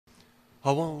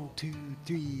A 1, 2,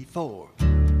 3, 4.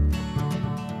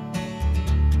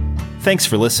 Thanks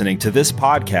for listening to this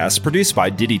podcast produced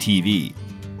by Diddy TV.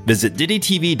 Visit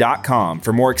diddytv.com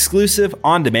for more exclusive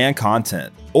on-demand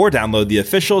content or download the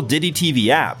official Diddy TV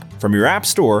app from your app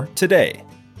store today.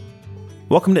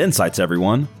 Welcome to Insights,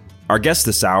 everyone. Our guest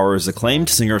this hour is acclaimed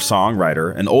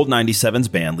singer-songwriter and Old 97's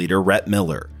bandleader Rhett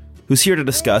Miller, who's here to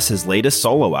discuss his latest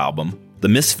solo album, The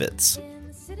Misfits.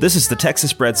 This is the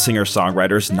Texas-bred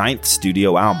singer-songwriter's 9th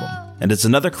studio album, and it's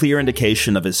another clear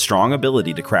indication of his strong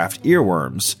ability to craft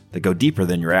earworms that go deeper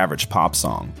than your average pop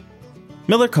song.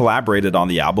 Miller collaborated on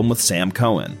the album with Sam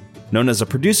Cohen, known as a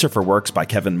producer for works by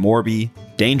Kevin Morby,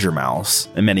 Danger Mouse,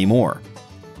 and many more.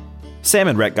 Sam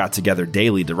and Rhett got together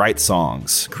daily to write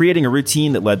songs, creating a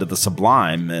routine that led to the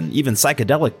sublime and even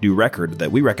psychedelic new record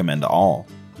that we recommend to all.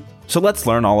 So let's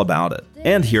learn all about it,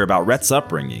 and hear about Rhett's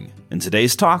upbringing in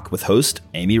today's talk with host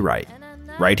Amy Wright,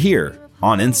 right here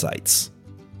on Insights.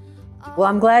 Well,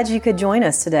 I'm glad you could join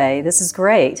us today. This is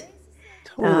great.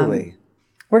 Totally.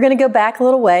 We're going to go back a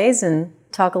little ways and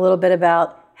talk a little bit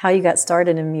about how you got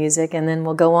started in music, and then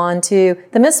we'll go on to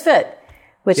The Misfit,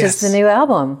 which is the new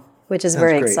album, which is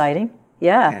very exciting.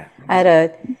 Yeah. I had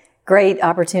a great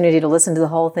opportunity to listen to the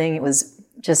whole thing. It was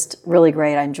just really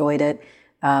great. I enjoyed it.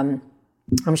 I'm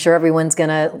sure everyone's going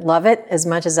to love it as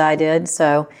much as I did.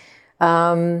 So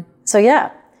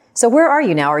yeah. So where are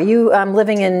you now? Are you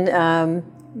living in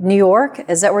New York?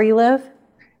 Is that where you live?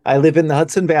 I live in the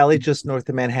Hudson Valley, just north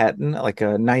of Manhattan, like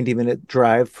a 90-minute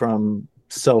drive from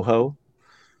Soho.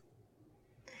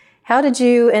 How did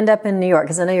you end up in New York?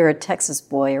 Because I know you're a Texas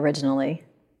boy originally.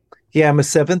 Yeah, I'm a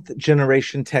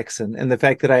 7th-generation Texan, and the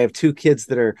fact that I have 2 kids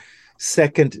that are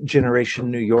second-generation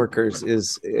New Yorkers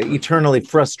is eternally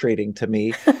frustrating to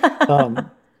me.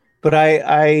 But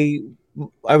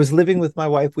I was living with my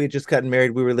wife. We had just gotten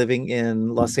married. We were living in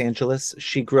Los Angeles.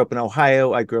 She grew up in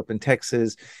Ohio. I grew up in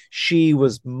Texas. She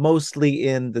was mostly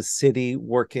in the city,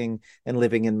 working and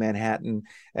living in Manhattan.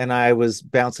 And I was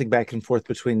bouncing back and forth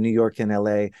between New York and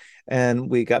LA. And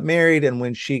we got married. And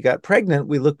when she got pregnant,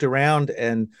 we looked around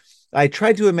and I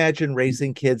tried to imagine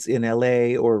raising kids in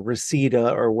LA or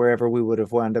Reseda or wherever we would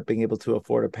have wound up being able to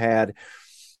afford a pad.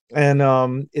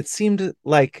 And it seemed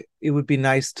like it would be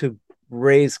nice to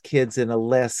raise kids in a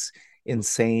less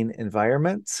insane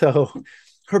environment. So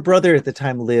her brother at the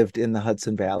time lived in the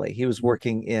Hudson Valley. He was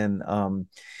working in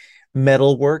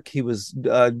metal work. He was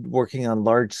working on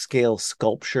large scale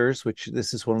sculptures, which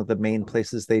this is one of the main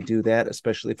places they do that,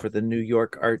 especially for the New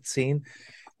York art scene.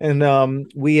 And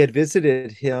we had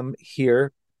visited him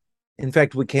here. In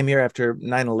fact, we came here after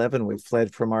 9/11. We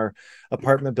fled from our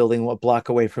apartment building a block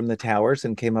away from the towers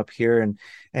and came up here.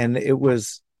 And it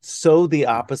was so the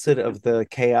opposite of the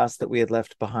chaos that we had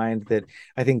left behind that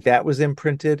I think that was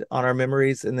imprinted on our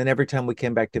memories. And then every time we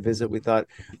came back to visit, we thought,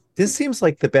 this seems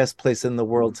like the best place in the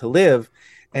world to live.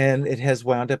 And it has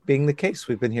wound up being the case.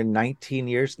 We've been here 19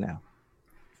 years now.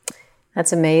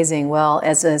 That's amazing. Well,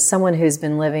 as someone who's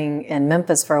been living in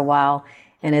Memphis for a while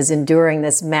and is enduring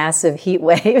this massive heat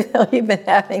wave that you've been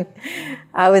having,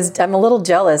 I'm a little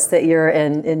jealous that you're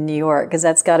in New York, because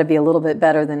that's got to be a little bit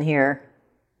better than here.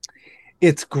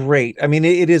 It's great. I mean,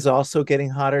 it is also getting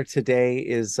hotter. Today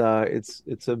is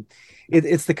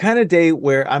it's the kind of day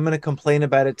where I'm going to complain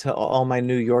about it to all my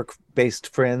New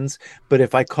York-based friends. But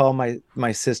if I call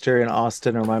my sister in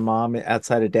Austin or my mom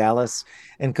outside of Dallas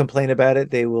and complain about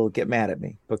it, they will get mad at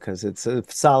me because it's a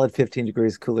solid 15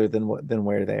 degrees cooler than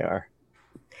where they are.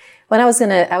 Well, I was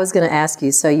gonna ask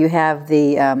you. So you have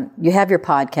you have your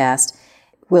podcast,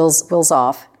 Wheels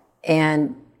Off,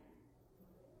 and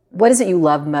what is it you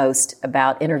love most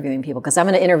about interviewing people? Because I'm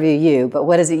going to interview you, but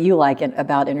what is it you like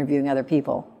about interviewing other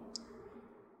people?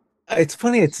 It's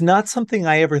funny. It's not something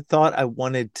I ever thought I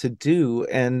wanted to do.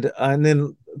 And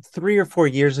then 3 or 4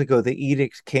 years ago, the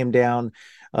edict came down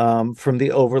from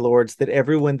the overlords that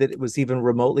everyone that was even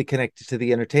remotely connected to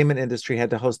the entertainment industry had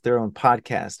to host their own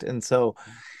podcast. And so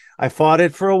I fought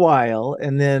it for a while.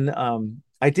 And then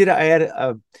I had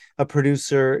a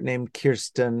producer named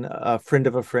Kirsten, a friend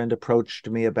of a friend, approached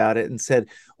me about it and said,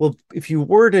 well, if you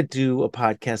were to do a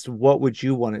podcast, what would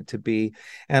you want it to be?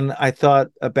 And I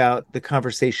thought about the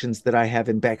conversations that I have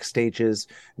in backstages,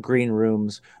 green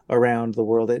rooms around the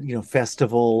world at,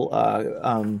 festival,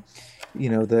 at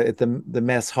the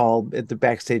mess hall, at the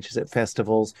backstages at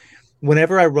festivals.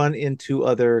 Whenever I run into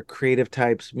other creative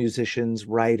types, musicians,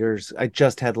 writers, I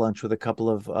just had lunch with a couple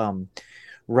of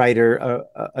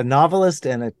a novelist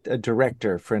and a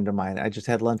director friend of mine. I just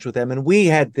had lunch with them and we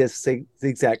had this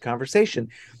exact conversation.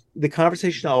 The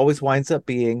conversation always winds up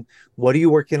being, what are you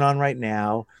working on right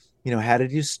now? How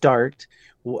did you start?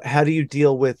 how do you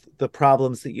deal with the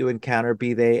problems that you encounter,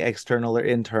 be they external or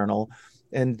internal?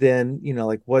 And then,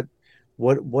 like what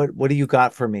do you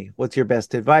got for me? What's your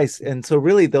best advice? And so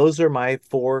really those are my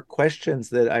 4 questions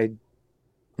that I,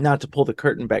 not to pull the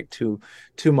curtain back too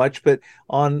much, but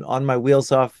on my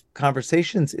Wheels Off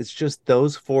conversations, it's just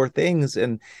those 4 things.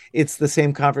 And it's the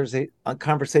same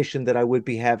conversation that I would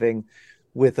be having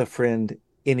with a friend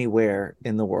anywhere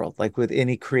in the world, like with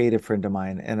any creative friend of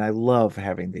mine. And I love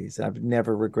having these. I've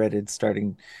never regretted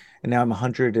starting, and now I'm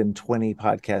 120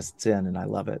 podcasts in, and I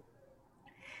love it.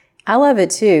 I love it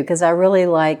too, because I really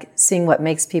like seeing what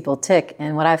makes people tick.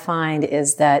 And what I find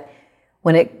is that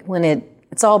when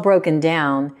it's all broken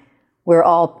down, we're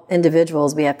all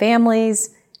individuals. We have families,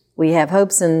 we have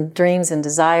hopes and dreams and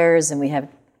desires, and we have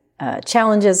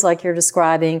challenges like you're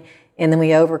describing, and then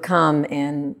we overcome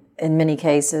in many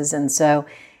cases. And so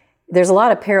there's a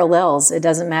lot of parallels. It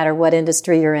doesn't matter what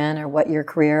industry you're in or what your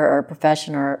career or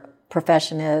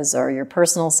profession is or your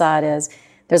personal side is.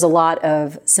 There's a lot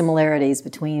of similarities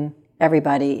between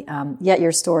everybody, yet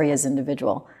your story is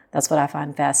individual. That's what I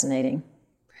find fascinating.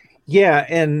 Yeah,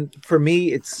 and for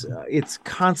me, it's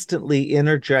constantly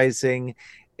energizing,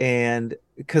 and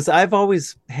because I've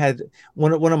always had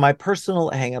one of my personal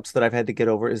hangups that I've had to get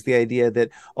over is the idea that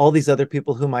all these other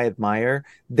people whom I admire,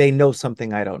 they know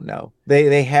something I don't know.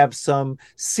 They have some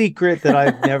secret that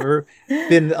I've never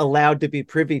been allowed to be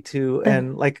privy to.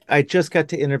 And like, I just got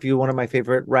to interview one of my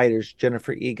favorite writers,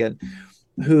 Jennifer Egan,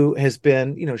 who has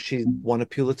been, she won a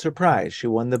Pulitzer Prize. She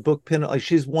won the book pin.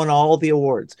 She's won all the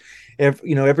awards.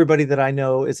 Everybody that I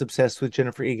know is obsessed with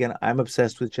Jennifer Egan. I'm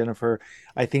obsessed with Jennifer.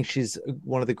 I think she's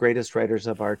one of the greatest writers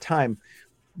of our time.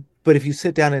 But if you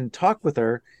sit down and talk with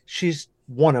her, she's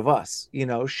one of us.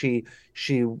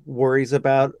 She worries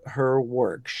about her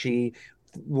work. She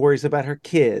worries about her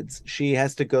kids. She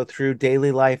has to go through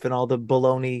daily life and all the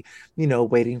baloney,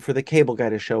 waiting for the cable guy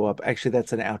to show up. Actually,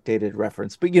 that's an outdated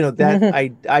reference. But,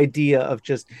 that idea of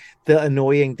just the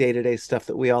annoying day-to-day stuff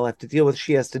that we all have to deal with,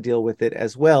 she has to deal with it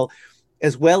as well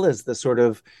as the sort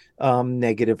of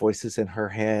negative voices in her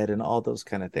head and all those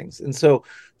kind of things. And so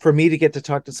for me to get to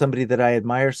talk to somebody that I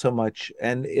admire so much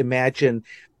and imagine,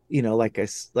 like I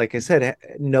said,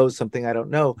 knows something I don't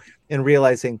know, and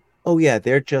realizing, oh yeah,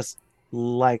 they're just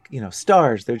like,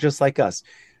 stars. They're just like us.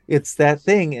 It's that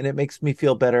thing. And it makes me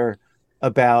feel better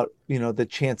about, the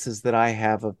chances that I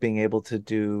have of being able to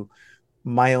do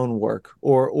my own work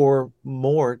or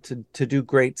more to do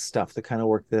great stuff, the kind of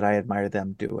work that I admire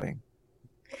them doing.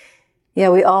 Yeah,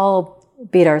 we all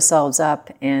beat ourselves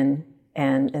up and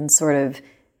sort of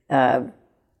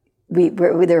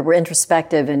we're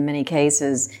introspective in many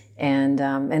cases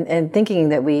and thinking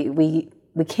that we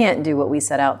can't do what we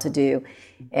set out to do.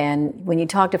 And when you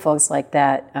talk to folks like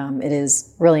that, it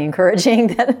is really encouraging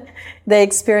that they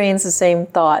experience the same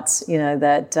thoughts,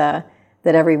 that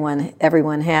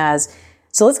everyone has.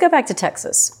 So let's go back to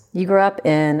Texas. You grew up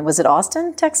in, was it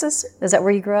Austin, Texas? Is that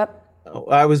where you grew up?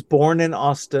 I was born in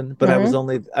Austin, but I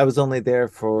was only there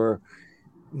for,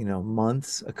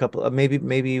 months, a couple of,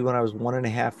 maybe when I was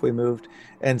 1.5, we moved.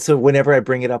 And so whenever I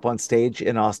bring it up on stage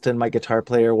in Austin, my guitar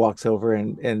player walks over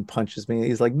and punches me.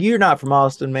 He's like, "You're not from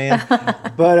Austin, man."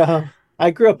 But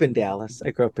I grew up in Dallas.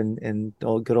 I grew up in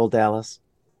good old Dallas.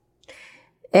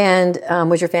 And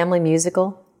was your family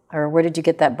musical, or where did you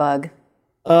get that bug?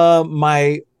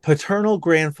 My paternal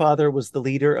grandfather was the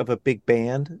leader of a big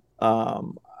band.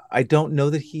 I don't know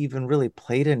that he even really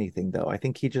played anything, though. I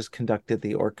think he just conducted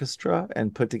the orchestra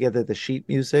and put together the sheet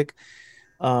music.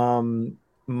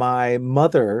 My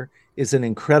mother is an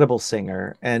incredible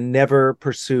singer and never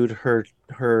pursued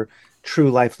her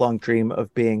true lifelong dream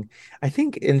of being, I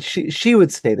think, and she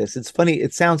would say this. It's funny.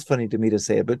 It sounds funny to me to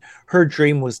say it, but her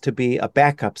dream was to be a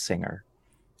backup singer.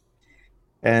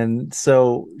 And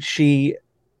so she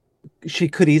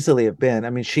could easily have been. I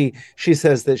mean, she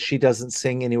says that she doesn't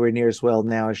sing anywhere near as well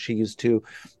now as she used to,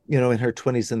 in her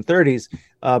 20s and 30s.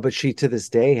 But she, to this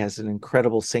day, has an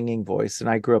incredible singing voice. And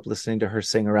I grew up listening to her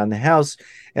sing around the house.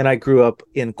 And I grew up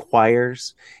in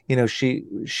choirs. She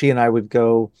and I would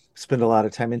go spend a lot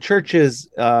of time in churches.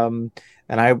 And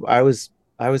I was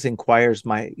in choirs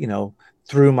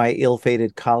through my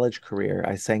ill-fated college career.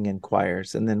 I sang in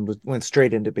choirs and then went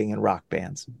straight into being in rock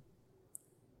bands.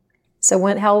 So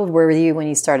how old were you when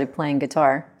you started playing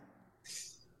guitar?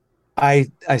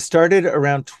 I started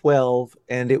around 12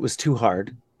 and it was too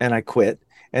hard and I quit.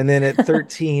 And then at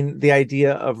 13, the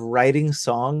idea of writing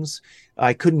songs,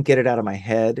 I couldn't get it out of my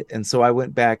head. And so I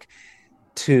went back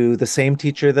to the same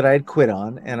teacher that I had quit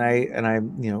on, and I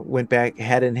went back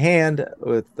head in hand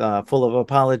with full of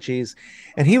apologies,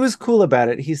 and he was cool about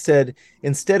it. He said,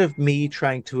 instead of me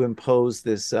trying to impose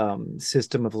this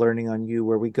system of learning on you,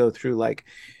 where we go through like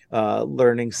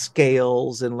learning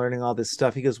scales and learning all this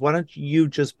stuff, he goes, why don't you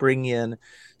just bring in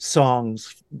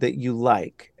songs that you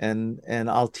like, and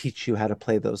I'll teach you how to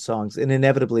play those songs. And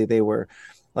inevitably they were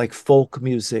like folk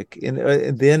music. And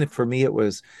then for me, it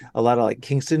was a lot of like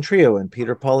Kingston Trio and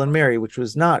Peter, Paul and Mary, which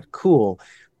was not cool,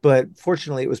 but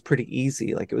fortunately it was pretty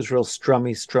easy. Like it was real strum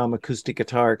acoustic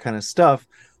guitar kind of stuff.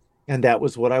 And that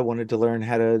was what I wanted to learn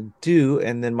how to do.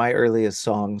 And then my earliest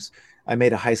songs, I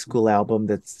made a high school album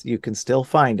that's you can still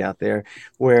find out there,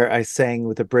 where I sang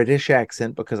with a British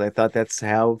accent, because I thought that's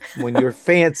how, when you're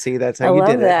fancy, that's how you did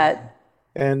it. I love that.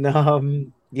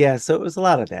 And yeah, so it was a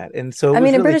lot of that. And so I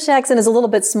mean, a British accent is a little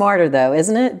bit smarter, though,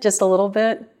 isn't it? Just a little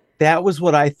bit. That was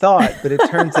what I thought, but it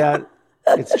turns out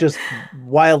it's just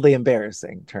wildly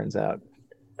embarrassing, turns out.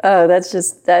 Oh, that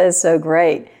is so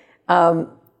great.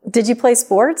 Did you play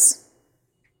sports?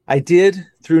 I did.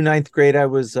 Through ninth grade, I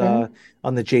was on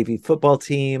the JV football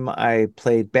team. I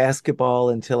played basketball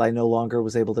until I no longer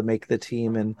was able to make the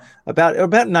team. And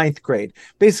about ninth grade,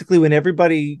 basically when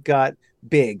everybody got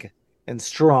big and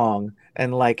strong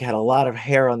and like had a lot of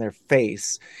hair on their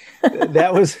face,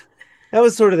 that was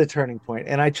sort of the turning point.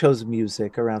 And I chose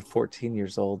music around 14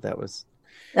 years old. I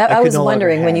was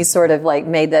wondering when you sort of like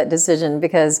made that decision,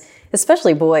 because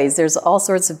especially boys, there's all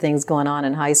sorts of things going on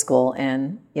in high school,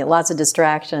 and lots of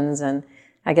distractions and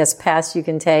I guess paths you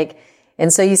can take.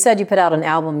 And so you said you put out an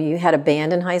album. You had a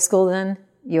band in high school then?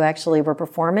 You actually were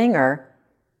performing, or?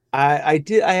 I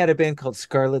did. I had a band called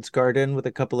Scarlet's Garden with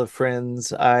a couple of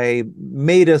friends. I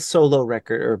made a solo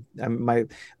record, or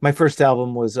my first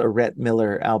album was a Rhett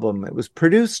Miller album. It was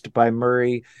produced by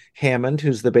Murray Hammond,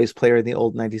 who's the bass player in the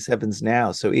old 97s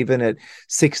now. So even at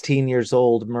 16 years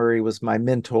old, Murray was my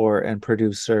mentor and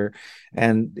producer,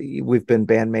 and we've been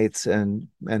bandmates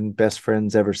and best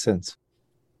friends ever since.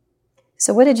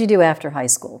 So what did you do after high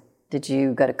school? Did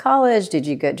you go to college? Did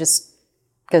you just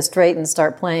go straight and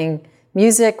start playing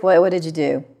music? What did you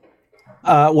do?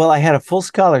 Well, I had a full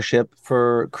scholarship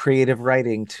for creative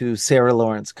writing to Sarah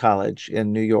Lawrence College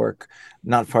in New York,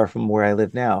 not far from where I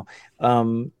live now.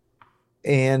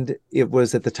 And it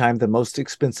was at the time the most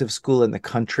expensive school in the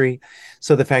country.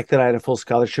 So the fact that I had a full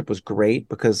scholarship was great,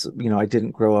 because, I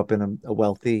didn't grow up in a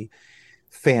wealthy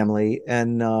family.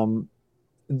 And,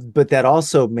 but that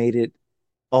also made it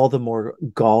all the more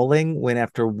galling when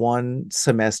after one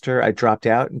semester I dropped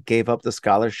out and gave up the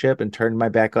scholarship and turned my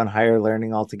back on higher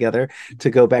learning altogether to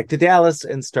go back to Dallas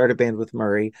and start a band with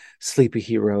Murray, Sleepy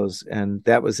Heroes. And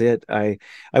that was it. I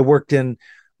worked in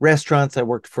restaurants. I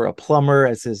worked for a plumber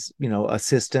as his,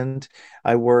 assistant.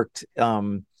 I worked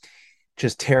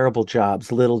just terrible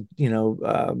jobs, little,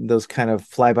 those kind of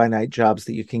fly-by-night jobs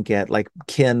that you can get, like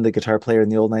Ken, the guitar player in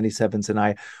the old 97s, and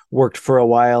I worked for a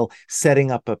while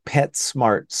setting up a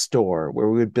PetSmart store where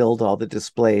we would build all the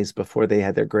displays before they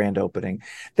had their grand opening.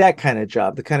 That kind of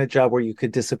job, the kind of job where you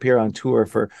could disappear on tour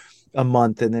for a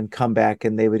month and then come back,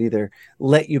 and they would either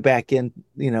let you back in,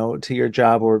 to your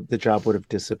job, or the job would have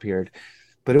disappeared.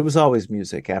 But it was always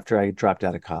music after I dropped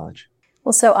out of college.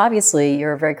 Well, so obviously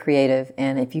you're very creative,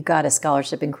 and if you got a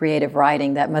scholarship in creative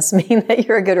writing, that must mean that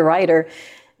you're a good writer.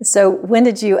 So when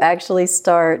did you actually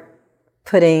start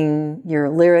putting your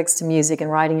lyrics to music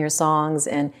and writing your songs?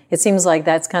 And it seems like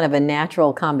that's kind of a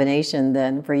natural combination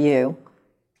then for you.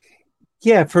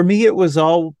 Yeah, for me, it was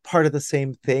all part of the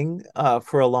same thing.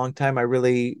 For a long time, I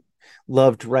really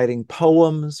loved writing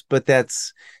poems, but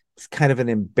it's kind of an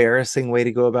embarrassing way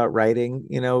to go about writing.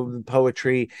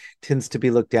 Poetry tends to be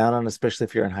looked down on, especially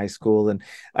if you're in high school. And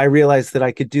I realized that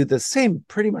I could do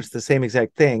pretty much the same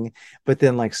exact thing, but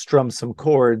then like strum some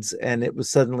chords, and it was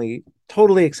suddenly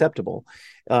totally acceptable,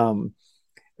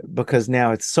 because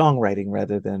now it's songwriting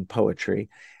rather than poetry.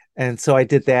 And so I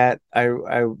did that.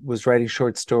 I was writing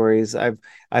short stories.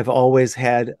 I've always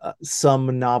had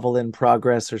some novel in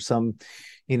progress, or some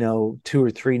 2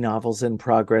 or 3 novels in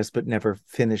progress, but never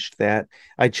finished that.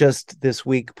 I just this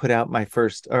week put out my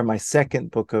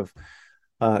second book of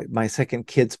my second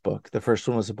kids book. The first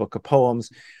one was a book of poems,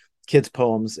 kids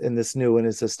poems, and this new one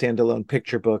is a standalone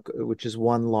picture book, which is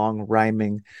one long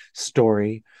rhyming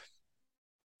story.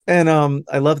 And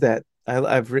I love that.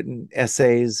 I've written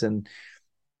essays, and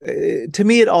to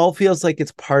me, it all feels like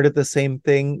it's part of the same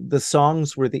thing. The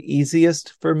songs were the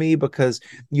easiest for me because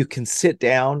you can sit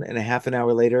down and a half an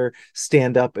hour later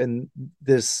stand up and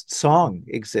this song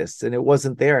exists, and it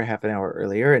wasn't there a half an hour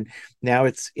earlier, and now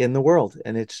it's in the world.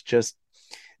 And it's just,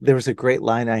 there was a great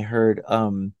line I heard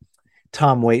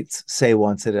Tom Waits say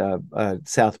once at a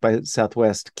South by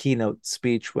Southwest keynote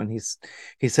speech when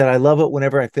he said, "I love it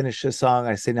whenever I finish a song,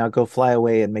 I say, now go fly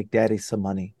away and make daddy some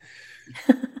money."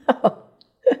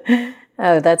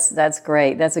 Oh, that's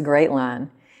great. That's a great line.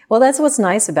 Well, that's what's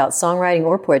nice about songwriting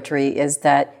or poetry is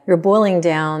that you're boiling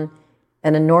down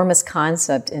an enormous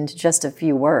concept into just a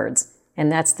few words.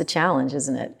 And that's the challenge,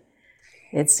 isn't it?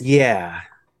 Yeah.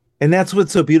 And that's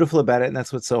what's so beautiful about it. And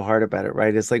that's what's so hard about it,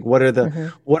 right? It's like, what are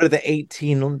the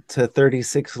 18 to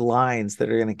 36 lines that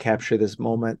are going to capture this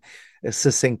moment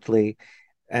succinctly?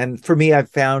 And for me, I've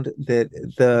found that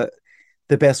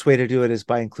the best way to do it is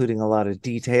by including a lot of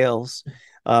details.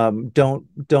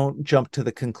 Don't jump to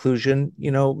the conclusion,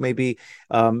 maybe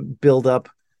build up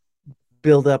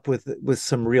with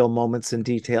some real moments and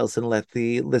details and let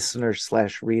the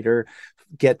listener/reader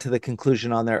get to the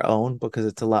conclusion on their own, because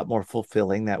it's a lot more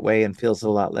fulfilling that way and feels a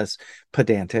lot less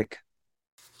pedantic.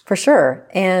 For sure.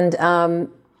 And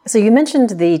so you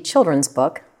mentioned the children's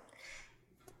book,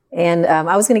 and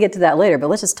I was going to get to that later, but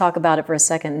let's just talk about it for a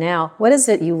second now. What is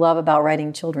it you love about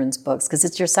writing children's books? Because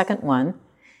it's your second one,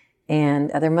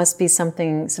 and there must be some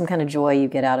kind of joy you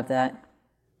get out of that.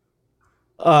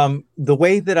 The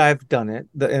way that I've done it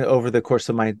over the course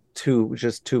of my two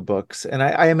books, and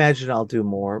I imagine I'll do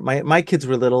more. My kids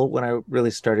were little when I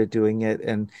really started doing it,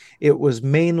 and it was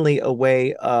mainly a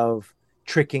way of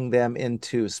tricking them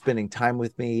into spending time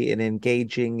with me and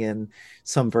engaging in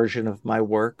some version of my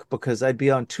work, because I'd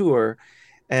be on tour,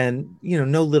 and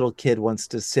no little kid wants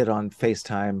to sit on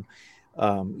FaceTime,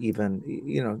 even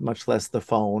much less the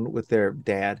phone with their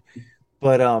dad.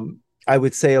 But I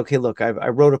would say, okay, look, I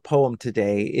wrote a poem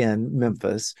today in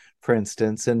Memphis, for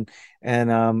instance, and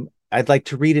I'd like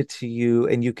to read it to you,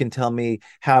 and you can tell me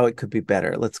how it could be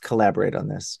better. Let's collaborate on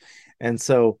this. And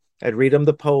so I'd read them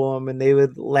the poem, and they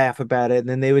would laugh about it, and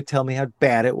then they would tell me how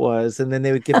bad it was, and then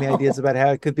they would give me ideas about how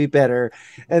it could be better,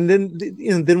 and then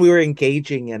then we were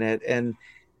engaging in it, and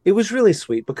it was really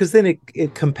sweet, because then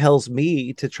it compels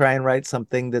me to try and write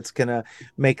something that's going to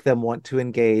make them want to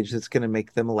engage, that's going to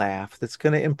make them laugh, that's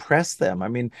going to impress them. I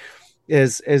mean,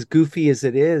 as goofy as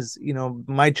it is,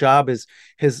 my job has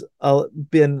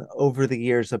been over the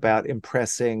years about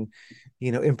impressing.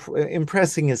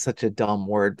 Impressing is such a dumb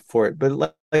word for it,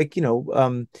 but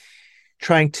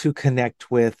trying to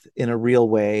connect with, in a real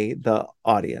way, the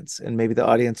audience. And maybe the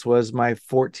audience was my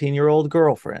 14-year-old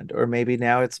girlfriend, or maybe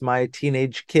now it's my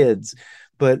teenage kids.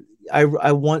 But I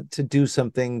want to do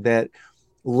something that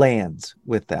lands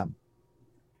with them.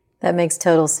 That makes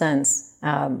total sense.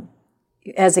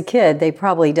 As a kid, they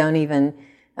probably don't even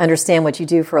understand what you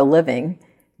do for a living,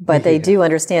 but they do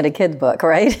understand a kid book,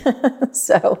 right?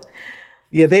 So...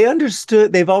 Yeah,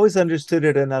 they've always understood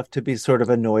it enough to be sort of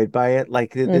annoyed by it.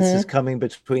 Like, this is coming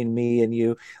between me and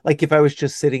you. Like, if I was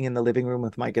just sitting in the living room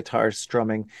with my guitar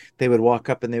strumming, they would walk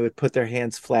up and they would put their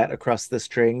hands flat across the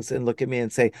strings and look at me and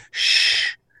say,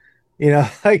 "Shh,"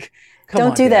 like, come on,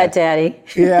 don't do that, Daddy.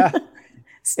 Yeah.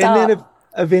 Stop. And then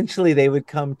eventually they would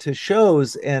come to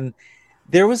shows, and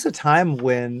there was a time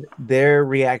when their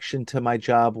reaction to my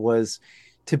job was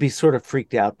to be sort of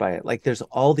freaked out by it. Like, there's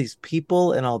all these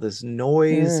people and all this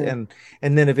noise. And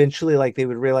then eventually, like, they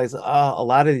would realize, oh, a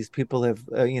lot of these people have,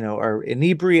 are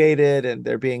inebriated, and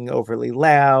they're being overly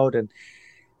loud.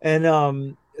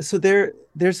 And so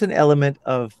there's an element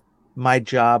of my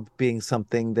job being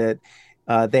something that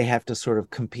they have to sort of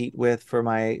compete with for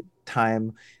my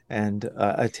time and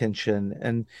attention.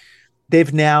 And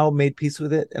they've now made peace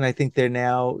with it. And I think they're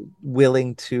now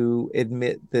willing to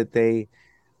admit that they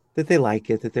like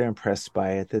it, that they're impressed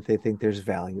by it, that they think there's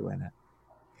value in it.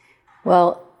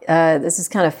 Well, this is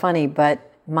kind of funny, but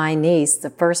my niece,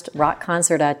 the first rock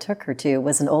concert I took her to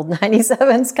was an old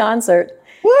 97s concert.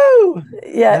 Woo!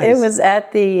 Yeah, Nice. It was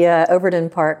at the Overton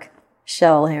Park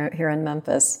Shell here in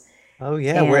Memphis. Oh,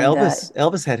 yeah, where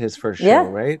Elvis had his first show, yeah,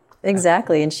 right?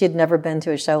 Exactly, and she had never been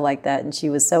to a show like that, and she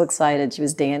was so excited. She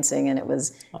was dancing, and it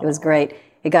was great.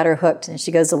 It got her hooked, and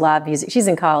she goes to live music. She's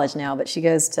in college now, but she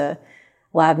goes to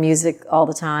live music all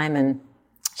the time, and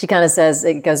she kind of says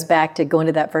it goes back to going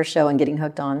to that first show and getting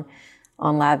hooked on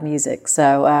live music.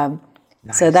 So,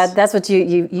 Nice. So that's what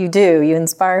you do. You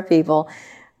inspire people.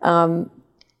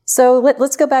 So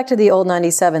let's go back to the old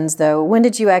 97s, though. When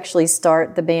did you actually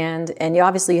start the band? And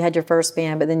obviously you had your first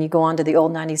band, but then you go on to the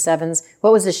old 97s.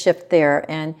 What was the shift there,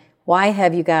 and why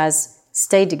have you guys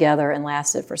stayed together and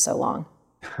lasted for so long?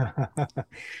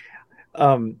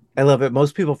 I love it.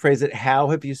 Most people phrase it,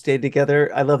 how have you stayed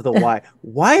together? I love the why.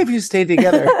 Why have you stayed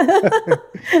together?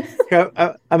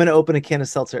 I'm going to open a can of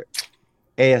seltzer.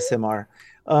 ASMR.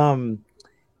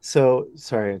 So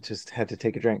sorry, I just had to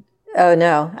take a drink. Oh,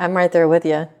 no, I'm right there with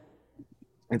you.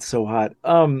 It's so hot.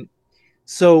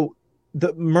 So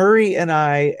the Murray and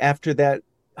I, after that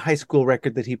high school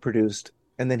record that he produced,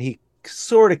 and then he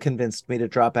sort of convinced me to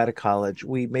drop out of college.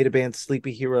 We made a band,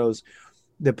 Sleepy Heroes,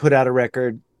 that put out a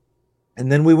record.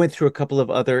 And then we went through a couple of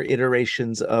other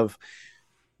iterations of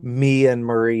me and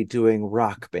Murray doing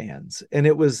rock bands. And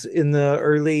it was in the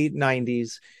early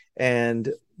 90s, and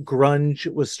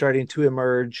grunge was starting to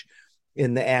emerge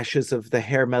in the ashes of the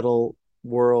hair metal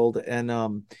world.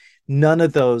 And none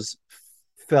of those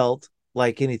felt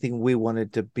like anything we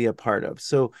wanted to be a part of.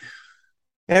 So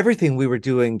everything we were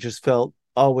doing just felt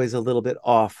always a little bit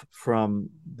off from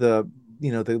the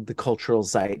cultural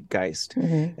zeitgeist.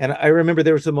 Mm-hmm. And I remember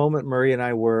there was a moment Murray and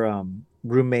I were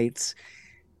roommates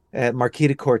at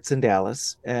Marquita Courts in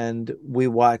Dallas, and we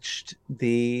watched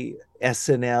the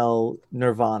SNL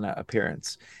Nirvana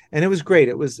appearance, and it was great.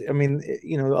 It was, I mean,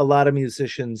 a lot of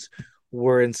musicians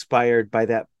were inspired by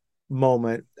that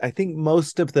moment. I think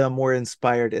most of them were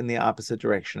inspired in the opposite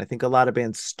direction. I think a lot of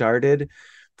bands started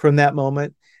from that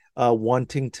moment,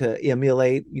 wanting to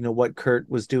emulate, what Kurt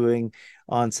was doing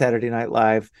on Saturday Night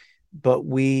Live, but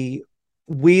we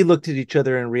looked at each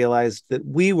other and realized that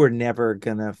we were never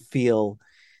gonna feel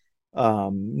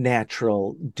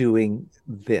natural doing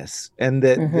this, and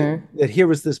that here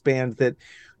was this band that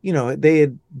they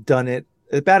had done it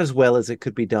about as well as it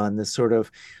could be done, this sort of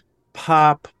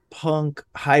pop punk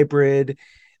hybrid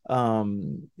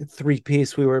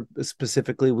three-piece. We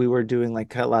were doing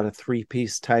like a lot of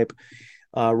three-piece type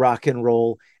rock and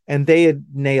roll, and they had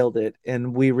nailed it,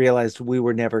 and we realized we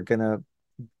were never gonna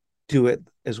do it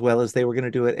as well as they were going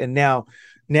to do it. And now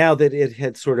that it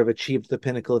had sort of achieved the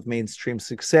pinnacle of mainstream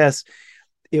success,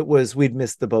 we'd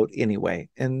missed the boat anyway.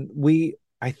 And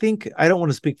I think, I don't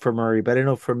want to speak for Murray, but I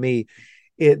know for me,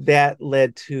 that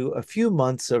led to a few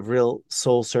months of real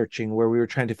soul searching where we were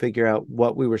trying to figure out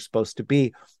what we were supposed to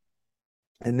be.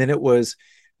 And then it was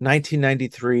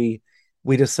 1993.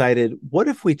 We decided, what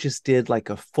if we just did like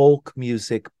a folk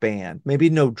music band, maybe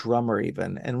no drummer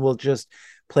even, and we'll just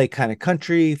play kind of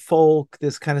country, folk,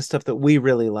 this kind of stuff that we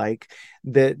really like,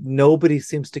 that nobody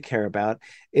seems to care about.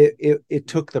 It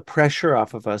took the pressure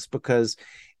off of us, because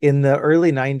in the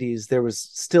early 90s, there was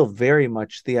still very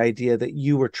much the idea that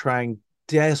you were trying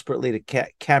desperately to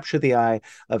capture the eye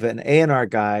of an A&R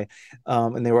guy,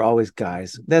 and they were always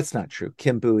guys. That's not true.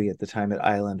 Kim Bowie at the time at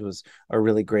Island was a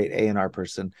really great A&R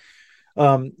person.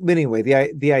 But anyway,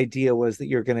 the idea was that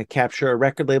you're going to capture a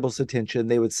record label's attention.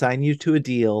 They would sign you to a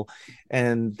deal,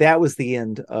 and that was the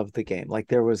end of the game. Like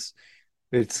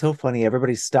it's so funny.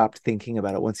 Everybody stopped thinking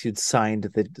about it once you'd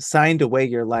signed away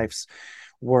your life's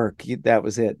work. That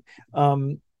was it.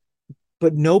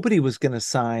 But nobody was going to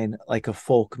sign like a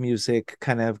folk music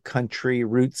kind of country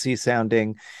rootsy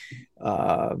sounding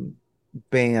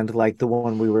band like the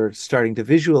one we were starting to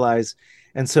visualize.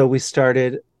 And so we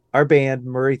started our band.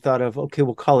 Murray thought of, okay,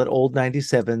 we'll call it Old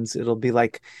 97s. It'll be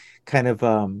like kind of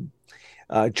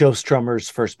Joe Strummer's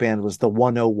first band was the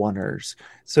 101ers.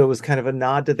 So it was kind of a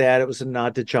nod to that. It was a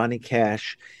nod to Johnny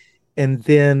Cash. And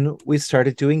then we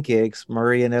started doing gigs.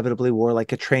 Murray inevitably wore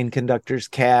like a train conductor's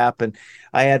cap, and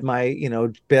I had my,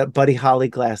 Buddy Holly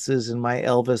glasses and my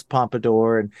Elvis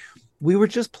pompadour, and we were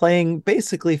just playing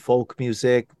basically folk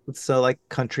music with like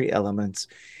country elements.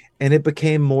 And it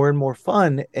became more and more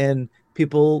fun, and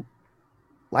people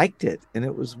liked it, and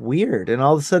it was weird. And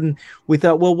all of a sudden we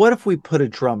thought, well, what if we put a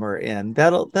drummer in?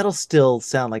 That'll still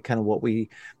sound like kind of what we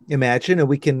imagine, and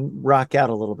we can rock out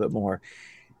a little bit more.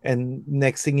 And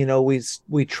next thing you know,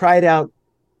 we tried out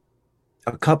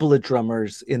a couple of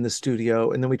drummers in the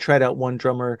studio, and then we tried out one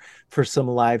drummer for some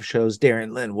live shows,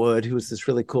 Darren Linwood, who was this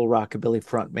really cool rockabilly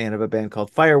frontman of a band called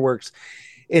Fireworks.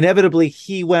 Inevitably,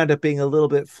 he wound up being a little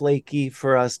bit flaky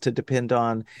for us to depend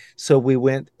on. So we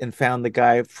went and found the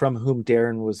guy from whom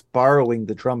Darren was borrowing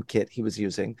the drum kit he was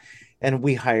using. And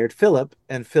we hired Philip,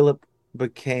 and Philip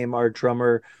became our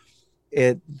drummer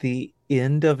at the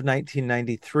end of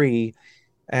 1993.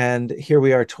 And here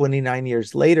we are 29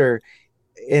 years later.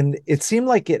 And it seemed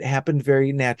like it happened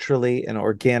very naturally and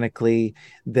organically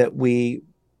that we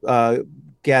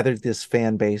gathered this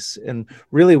fan base. And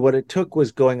really what it took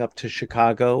was going up to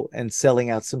Chicago and selling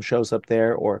out some shows up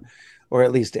there, or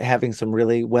at least having some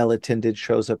really well-attended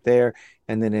shows up there.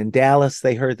 And then in Dallas,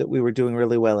 they heard that we were doing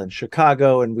really well in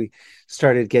Chicago, and we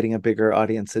started getting a bigger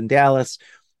audience in Dallas.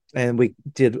 And we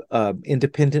did an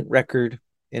independent record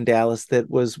in Dallas that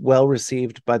was well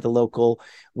received by the local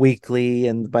weekly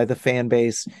and by the fan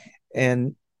base.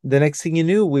 And the next thing you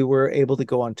knew, we were able to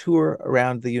go on tour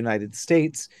around the United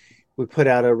States. We put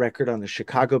out a record on a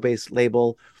Chicago-based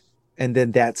label, and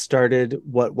then that started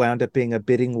what wound up being a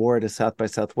bidding war to South by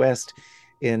Southwest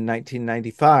in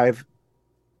 1995.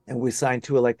 and we signed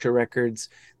to Elektra Records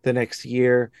the next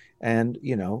year. And,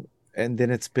 and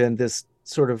then it's been this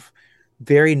sort of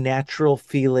very natural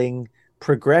feeling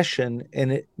progression.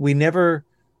 And we never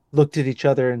looked at each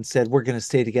other and said, we're going to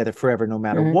stay together forever, no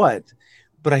matter what.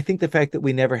 But I think the fact that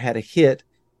we never had a hit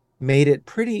made it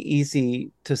pretty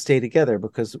easy to stay together,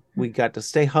 because we got to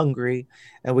stay hungry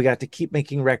and we got to keep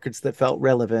making records that felt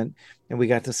relevant, and we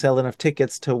got to sell enough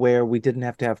tickets to where we didn't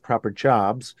have to have proper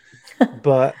jobs.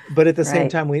 But at the same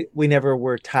time, we never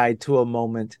were tied to a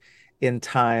moment in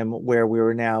time where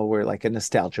we're like a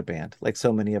nostalgia band, like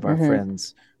so many of our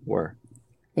friends were.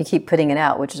 You keep putting it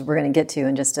out, which is we're going to get to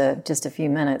in just a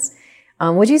few minutes.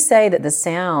 Would you say that the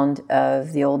sound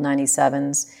of the old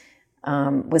 97s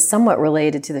was somewhat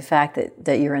related to the fact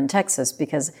that you're in Texas?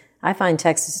 Because I find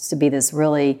Texas to be this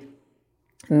really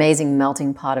amazing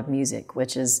melting pot of music,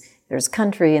 which is there's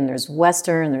country and there's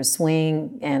Western, and there's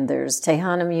swing, and there's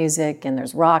Tejano music, and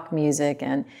there's rock music,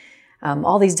 and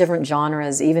all these different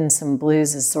genres, even some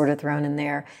blues is sort of thrown in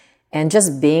there. And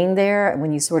just being there,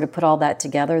 when you sort of put all that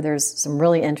together, there's some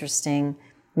really interesting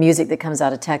music that comes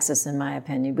out of Texas, in my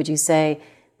opinion. Would you say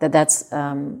that that's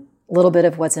a little bit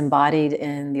of what's embodied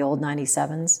in the old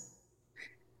 97s?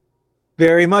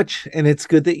 Very much. And it's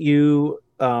good that you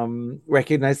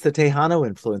recognize the Tejano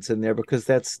influence in there, because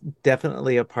that's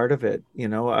definitely a part of it.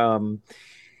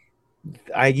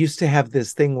 I used to have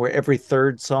this thing where every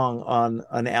third song on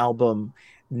an album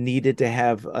needed to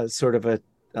have a sort of a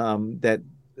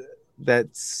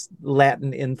that's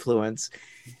Latin influence.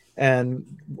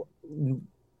 And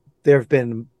there have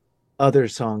been other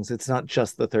songs. It's not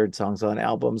just the third songs on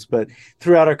albums, but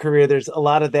throughout our career, there's a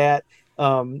lot of that.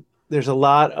 There's a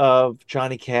lot of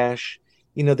Johnny Cash.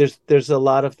 There's a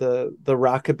lot of the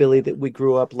rockabilly that we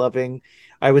grew up loving.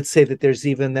 I would say that there's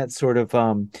even that sort of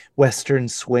Western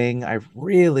swing. I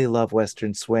really love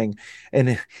Western swing. And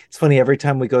it's funny, every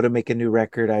time we go to make a new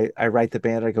record, I write the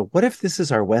band, I go, what if this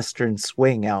is our Western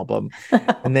swing album?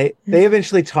 And they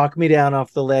eventually talk me down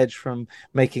off the ledge from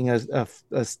making a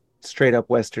straight up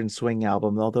Western swing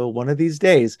album, although one of these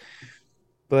days.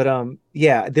 But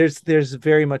yeah, there's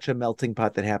very much a melting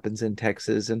pot that happens in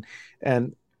Texas.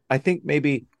 And I think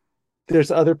maybe there's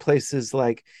other places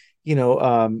like,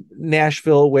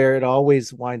 Nashville, where it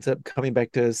always winds up coming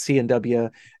back to C&W,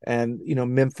 and,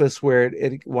 Memphis, where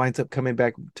it winds up coming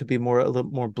back to be a little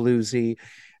more bluesy,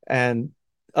 and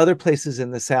other places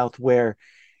in the South where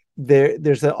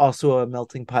there's also a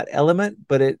melting pot element,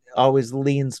 but it always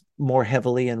leans more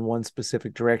heavily in one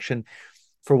specific direction.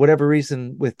 For whatever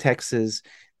reason, with Texas,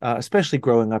 especially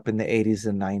growing up in the 80s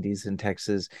and 90s in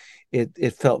Texas,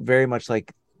 it felt very much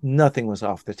like nothing was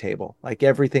off the table. Like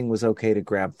everything was okay to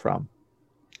grab from.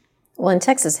 Well, and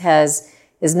Texas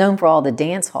is known for all the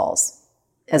dance halls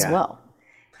as well.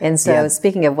 And so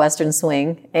speaking of Western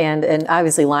swing and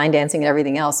obviously line dancing and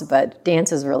everything else, but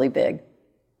dance is really big.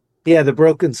 Yeah, the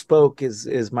Broken Spoke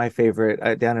is my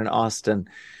favorite down in Austin.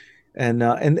 And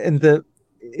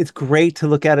it's great to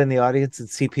look out in the audience and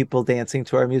see people dancing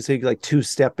to our music, like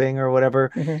two-stepping or whatever.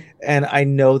 Mm-hmm. And I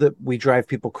know that we drive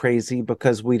people crazy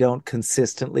because we don't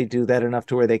consistently do that enough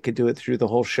to where they could do it through the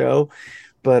whole show.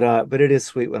 But it is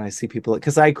sweet when I see people,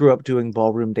 because I grew up doing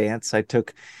ballroom dance. I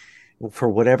took, for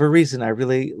whatever reason,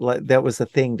 that was a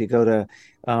thing to go to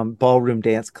ballroom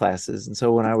dance classes. And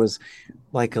so when I was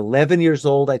like 11 years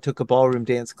old, I took a ballroom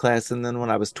dance class. And then when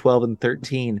I was 12 and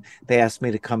 13, they asked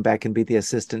me to come back and be the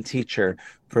assistant teacher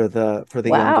for the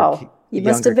younger you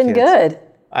must have been kids. Good.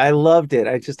 I loved it.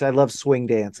 I love swing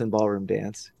dance and ballroom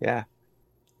dance. Yeah.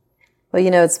 Well,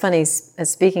 it's funny.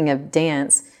 Speaking of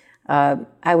dance,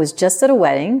 I was just at a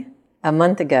wedding a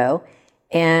month ago,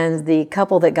 and the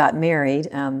couple that got married,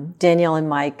 Danielle and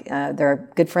Mike, they're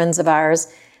good friends of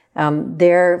ours.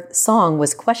 Their song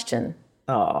was Question.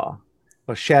 Oh,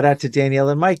 well, shout out to Danielle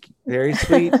and Mike. Very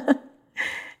sweet.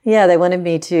 Yeah, they wanted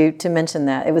me to mention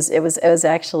that. It was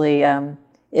actually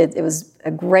it was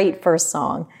a great first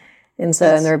song, and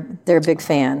so they're a big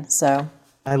fan. So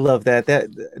I love that.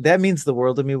 That means the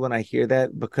world to me when I hear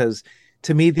that, because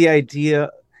to me the idea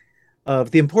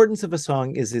of the importance of a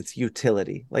song is its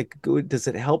utility. Like, does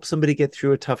it help somebody get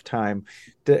through a tough time?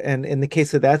 And in the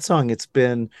case of that song, it's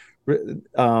been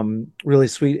really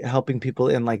sweet, helping people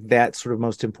in like that sort of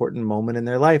most important moment in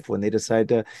their life when they decide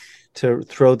to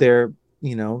throw their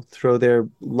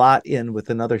lot in with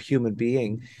another human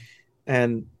being.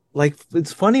 And like,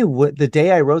 it's funny, the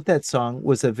day I wrote that song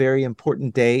was a very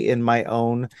important day in my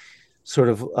own sort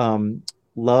of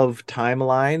love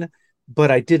timeline, but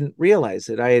I didn't realize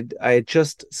it. I had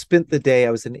just spent the day,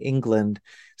 I was in England.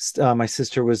 My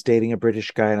sister was dating a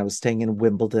British guy, and I was staying in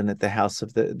Wimbledon at the house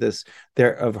of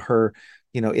her,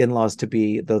 in-laws to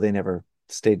be, though they never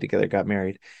stayed together, got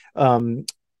married.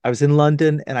 I was in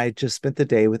London, and I just spent the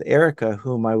day with Erica,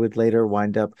 whom I would later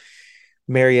wind up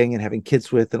marrying and having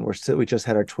kids with, and we just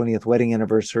had our 20th wedding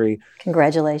anniversary.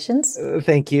 Congratulations.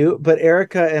 Thank you. But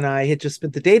Erica and I had just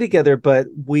spent the day together, but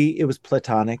it was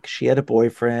platonic. She had a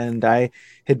boyfriend. I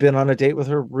had been on a date with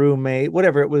her roommate,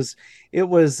 whatever.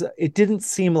 It didn't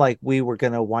seem like we were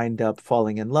going to wind up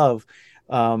falling in love.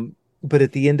 But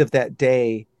at the end of that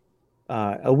day,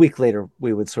 a week later,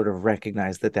 we would sort of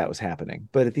recognize that was happening.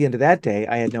 But at the end of that day,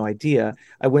 I had no idea.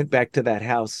 I went back to that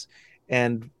house,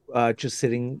 and just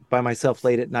sitting by myself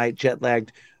late at night, jet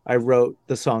lagged, I wrote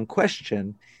the song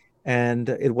Question, and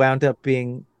it wound up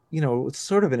being,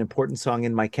 sort of an important song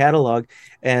in my catalog.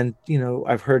 And,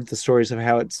 I've heard the stories of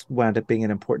how it's wound up being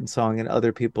an important song in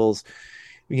other people's,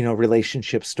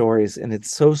 relationship stories. And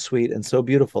it's so sweet and so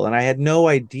beautiful. And I had no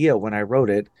idea when I wrote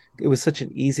it. It was such an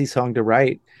easy song to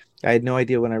write. I had no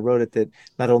idea when I wrote it that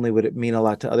not only would it mean a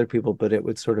lot to other people, but it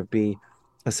would sort of be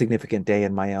a significant day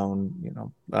in my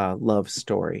own, love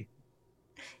story.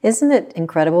 Isn't it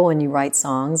incredible when you write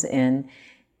songs and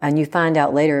you find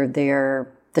out later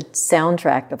they're the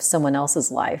soundtrack of someone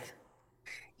else's life?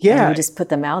 Yeah, and you just put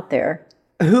them out there.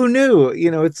 Who knew?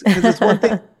 It's one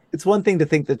thing. It's one thing to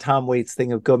think the Tom Waits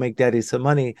thing of "Go make daddy some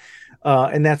money,"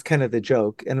 and that's kind of the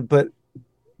joke.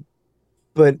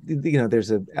 But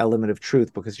there's an element of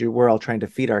truth, because we're all trying to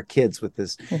feed our kids with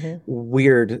this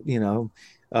weird,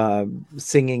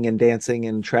 singing and dancing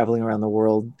and traveling around the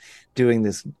world doing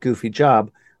this goofy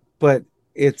job. But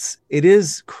it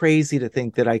is crazy to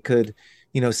think that I could,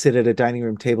 sit at a dining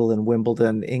room table in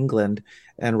Wimbledon, England,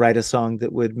 and write a song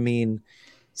that would mean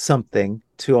something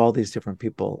to all these different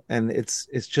people. And it's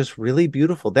just really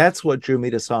beautiful. That's what drew me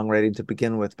to songwriting to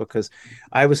begin with, because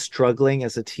I was struggling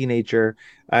as a teenager.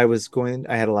 I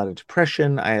had a lot of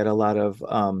depression. I had a lot of,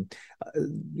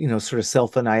 sort of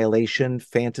self-annihilation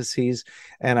fantasies,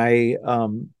 and I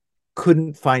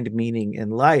couldn't find meaning in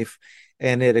life.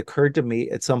 And it occurred to me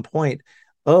at some point,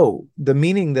 oh, the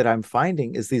meaning that I'm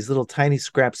finding is these little tiny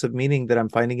scraps of meaning that I'm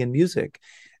finding in music.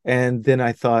 And then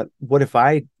I thought, what if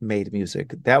I made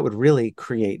music? That would really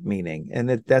create meaning. And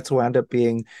that's wound up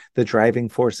being the driving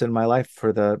force in my life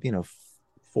for the,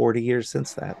 40 years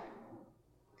since that.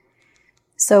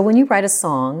 So when you write a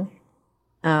song,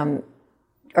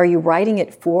 are you writing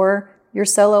it for your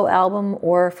solo album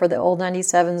or for the old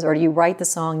 97s? Or do you write the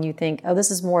song and you think, oh,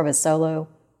 this is more of a solo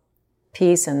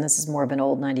piece and this is more of an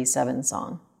old 97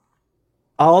 song?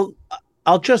 I'll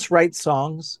just write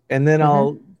songs, and then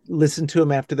I'll listen to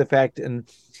them after the fact. And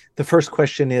the first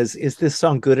question is this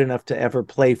song good enough to ever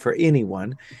play for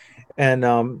anyone?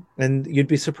 And you'd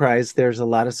be surprised. There's a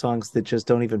lot of songs that just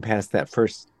don't even pass that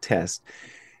first test.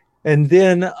 And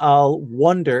then I'll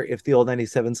wonder if the old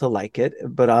 97s will like it,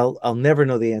 but I'll never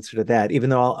know the answer to that, even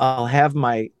though I'll have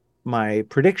my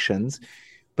predictions.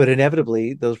 But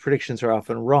inevitably, those predictions are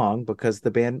often wrong, because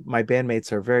my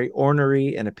bandmates are very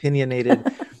ornery and opinionated.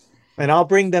 And I'll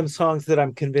bring them songs that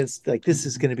I'm convinced, like, this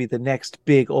is going to be the next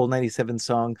big old 97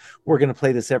 song. We're going to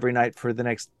play this every night for the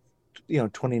next,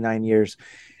 29 years.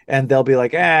 And they'll be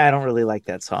like, I don't really like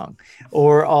that song.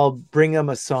 Or I'll bring them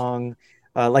a song,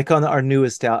 like on our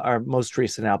most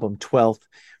recent album, 12th,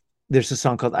 there's a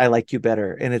song called I Like You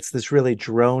Better. And it's this really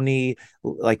drony,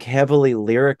 like heavily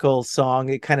lyrical song.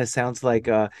 It kind of sounds like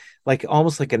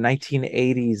almost like a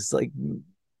 1980s, like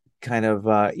kind of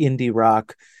indie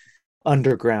rock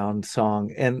underground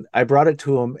song. And I brought it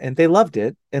to them and they loved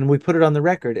it. And we put it on the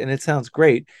record and it sounds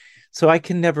great. So I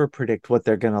can never predict what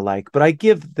they're going to like, but I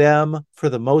give them, for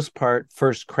the most part,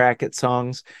 first crack at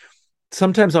songs.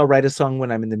 Sometimes I'll write a song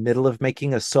when I'm in the middle of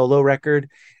making a solo record,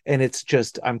 and it's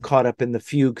just, I'm caught up in the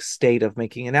fugue state of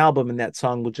making an album, and that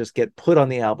song will just get put on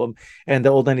the album, and the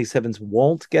old 97s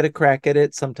won't get a crack at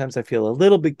it. Sometimes I feel a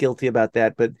little bit guilty about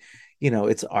that, but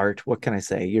it's art. What can I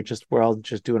say? We're all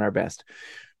just doing our best.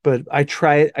 But I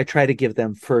try to give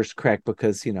them first crack,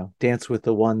 because, dance with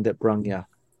the one that brung ya.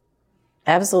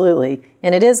 Absolutely.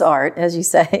 And it is art, as you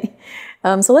say.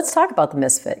 So let's talk about the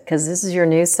Misfit, because this is your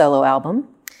new solo album.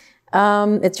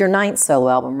 It's your 9th solo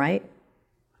album, right?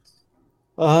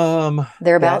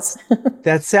 Thereabouts.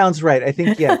 That sounds right. I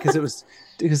think, yeah, because it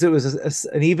was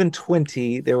an even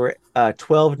 20. There were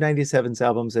 12 97s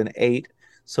albums and 8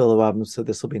 solo albums. So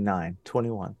this will be 9,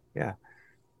 21. Yeah.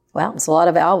 Wow, it's a lot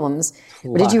of albums.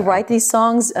 But did you write these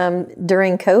songs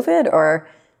during COVID or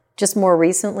just more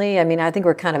recently? I mean, I think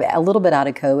we're kind of a little bit out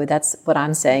of COVID. That's what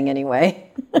I'm saying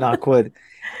anyway. Knock wood.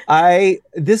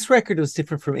 This record was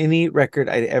different from any record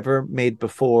I'd ever made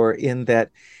before, in that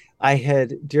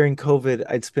during COVID,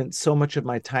 I'd spent so much of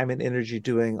my time and energy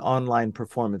doing online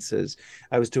performances.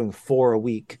 I was doing 4 a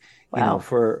week Wow.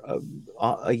 for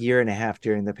a year and a half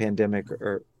during the pandemic,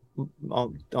 or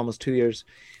almost 2 years.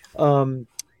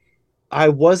 I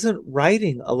wasn't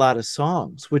writing a lot of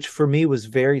songs, which for me was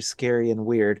very scary and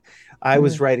weird. I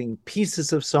was writing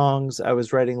pieces of songs. I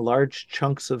was writing large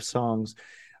chunks of songs.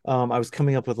 I was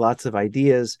coming up with lots of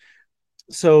ideas.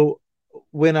 So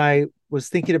when I was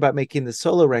thinking about making the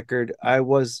solo record, I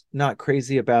was not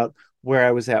crazy about where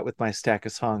I was at with my stack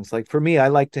of songs. Like for me, I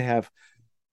like to have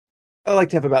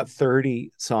about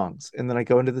 30 songs, and then I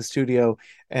go into the studio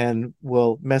and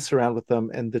we'll mess around with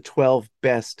them, and the 12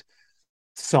 best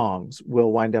songs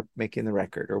will wind up making the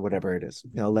record, or whatever it is,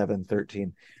 11,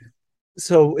 13.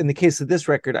 So in the case of this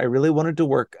record, I really wanted to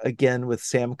work again with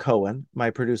Sam Cohen, my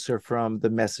producer from The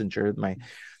Messenger, my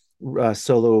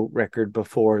solo record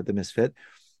before The Misfit.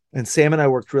 And Sam and I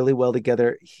worked really well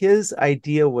together. His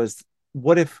idea was,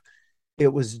 what if it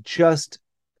was just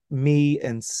me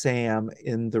and Sam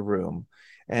in the room?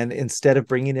 And instead of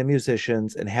bringing in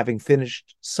musicians and having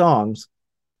finished songs,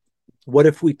 what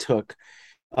if we took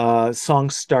song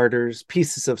starters,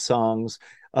 pieces of songs,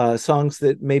 songs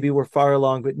that maybe were far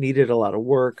along but needed a lot of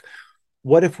work?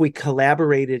 What if we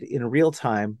collaborated in real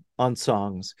time on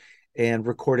songs and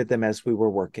recorded them as we were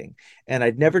working? And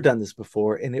I'd never done this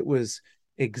before, and it was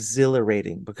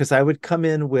exhilarating, because I would come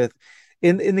in with,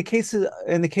 in the case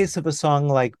of a song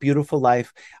like Beautiful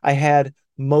Life, I had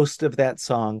most of that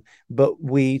song, but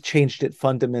we changed it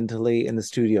fundamentally in the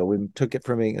studio. We took it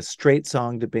from being a straight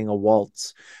song to being a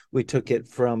waltz. We took it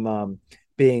from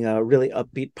being a really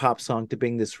upbeat pop song to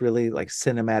being this really like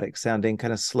cinematic sounding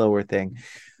kind of slower thing.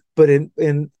 But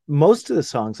in most of the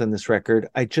songs on this record,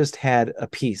 I just had a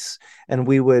piece, and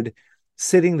we would,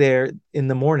 sitting there in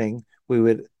the morning,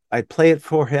 I'd play it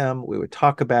for him. We would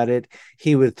talk about it.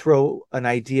 He would throw an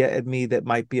idea at me that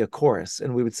might be a chorus,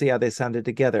 and we would see how they sounded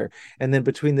together. And then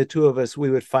between the two of us, we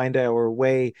would find our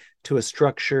way to a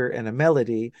structure and a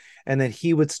melody. And then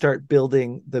he would start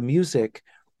building the music,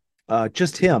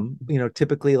 just him,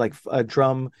 typically like a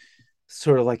drum,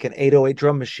 sort of like an 808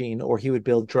 drum machine, or he would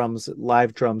build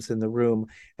live drums in the room.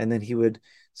 And then he would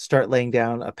start laying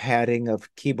down a padding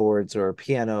of keyboards or a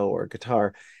piano or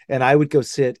guitar. And I would go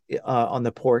sit on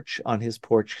his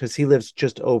porch, because he lives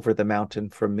just over the mountain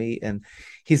from me. And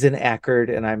he's in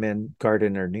Ackerd and I'm in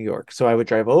Gardiner, New York. So I would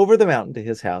drive over the mountain to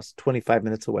his house, 25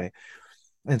 minutes away.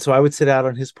 And so I would sit out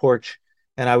on his porch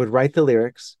and I would write the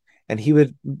lyrics, and he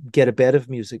would get a bed of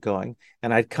music going,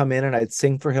 and I'd come in and I'd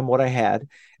sing for him what I had,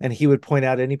 and he would point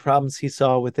out any problems he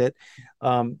saw with it.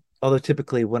 Although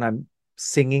typically when I'm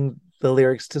singing the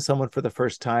lyrics to someone for the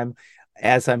first time,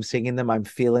 as I'm singing them, I'm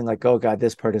feeling like, oh God,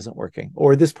 this part isn't working,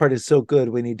 or this part is so good,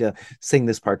 we need to sing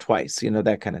this part twice,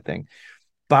 that kind of thing.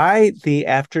 By the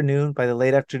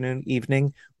late afternoon,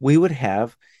 evening, we would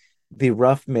have the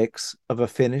rough mix of a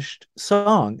finished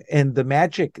song. And the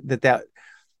magic that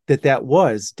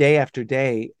was day after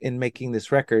day in making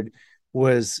this record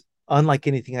was unlike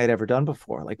anything I'd ever done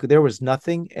before. Like there was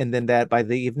nothing. And then that by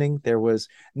the evening, there was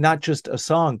not just a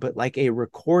song, but like a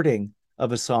recording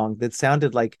of a song that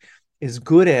sounded like as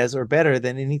good as or better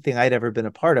than anything I'd ever been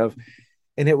a part of.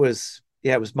 And it was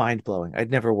mind blowing. I'd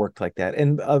never worked like that.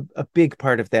 And a big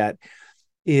part of that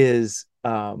is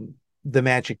the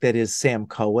magic that is Sam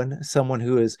Cohen, someone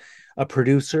who is a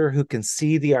producer who can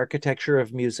see the architecture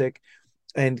of music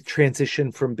and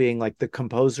transition from being like the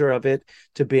composer of it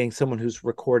to being someone who's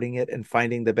recording it and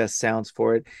finding the best sounds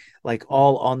for it, like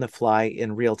all on the fly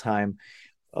in real time.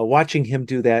 Watching him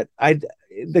do that,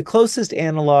 the closest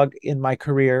analog in my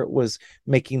career was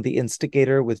making The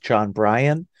Instigator with John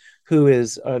Bryan, who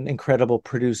is an incredible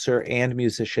producer and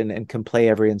musician and can play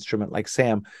every instrument like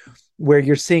Sam, where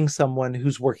you're seeing someone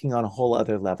who's working on a whole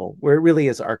other level, where it really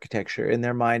is architecture. In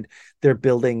their mind, they're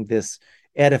building this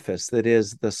edifice that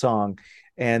is the song,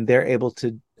 and they're able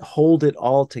to hold it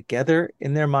all together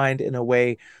in their mind in a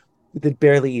way that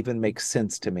barely even makes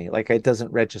sense to me. Like it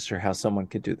doesn't register how someone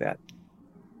could do that.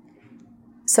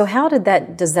 So how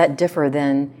does that differ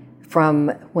then from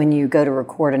when you go to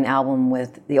record an album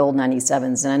with the old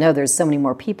 97s? And I know there's so many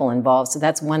more people involved, so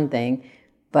that's one thing,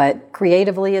 but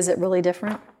creatively, is it really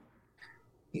different?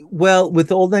 Well, with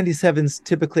the old 97s,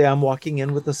 typically I'm walking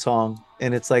in with a song,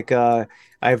 and it's like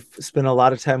I've spent a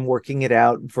lot of time working it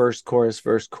out, verse,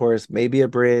 chorus, maybe a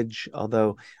bridge,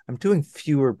 although I'm doing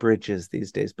fewer bridges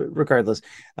these days, but regardless,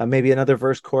 maybe another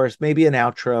verse, chorus, maybe an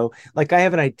outro. Like I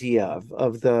have an idea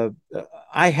of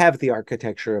I have the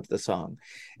architecture of the song,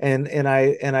 and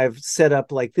I've set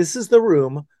up like, this is the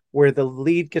room where the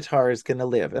lead guitar is going to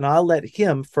live, and I'll let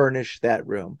him furnish that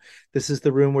room. This is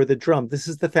the room where this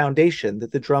is the foundation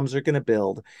that the drums are going to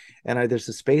build, and there's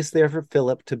a space there for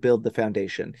Philip to build the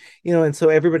foundation, and so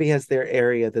everybody has their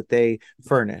area that they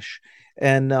furnish.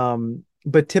 And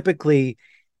but typically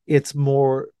it's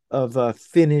more of a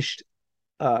finished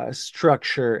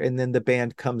structure, and then the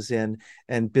band comes in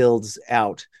and builds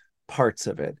out parts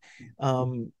of it.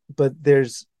 But there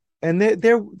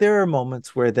are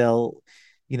moments where they'll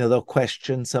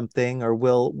question something, or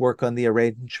we'll work on the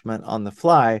arrangement on the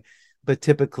fly, but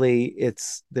typically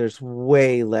there's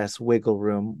way less wiggle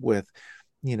room with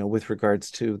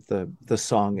regards to the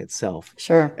song itself.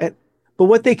 Sure. But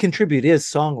what they contribute is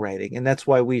songwriting, and that's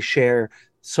why we share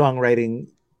songwriting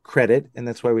credit, and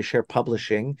that's why we share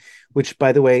publishing, which,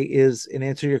 by the way, is, in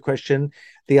answer to your question,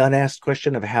 the unasked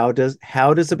question of how does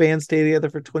a band stay together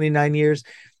for 29 years?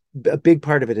 A big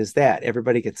part of it is that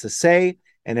everybody gets a say,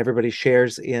 and everybody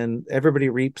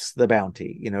reaps the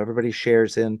bounty. Everybody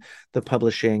shares in the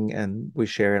publishing, and we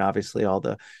share in, obviously, all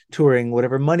the touring.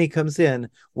 Whatever money comes in,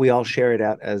 we all share it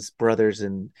out as brothers,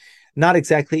 and not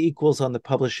exactly equals on the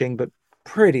publishing, but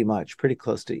pretty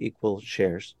close to equal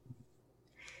shares.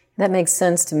 That makes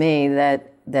sense to me.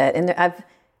 And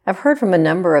I've heard from a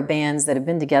number of bands that have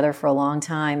been together for a long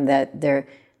time that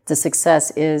the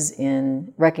success is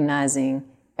in recognizing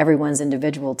everyone's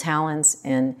individual talents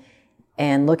and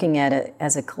looking at it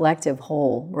as a collective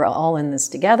whole. We're all in this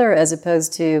together, as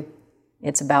opposed to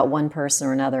it's about one person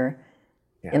or another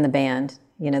in the band.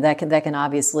 That can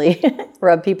obviously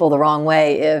rub people the wrong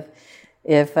way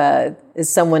if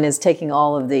someone is taking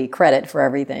all of the credit for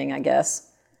everything, I guess.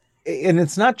 And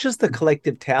it's not just the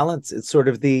collective talents. It's sort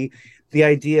of the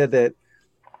idea that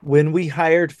when we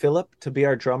hired Philip to be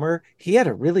our drummer, he had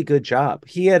a really good job.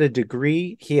 He had a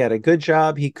degree. He had a good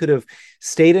job. He could have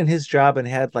stayed in his job and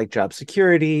had job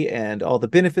security and all the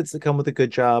benefits that come with a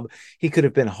good job. He could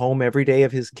have been home every day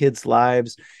of his kids'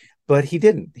 lives, but he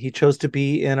didn't. He chose to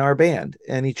be in our band,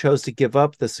 and he chose to give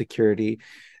up the security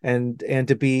and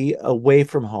to be away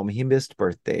from home. He missed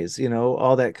birthdays,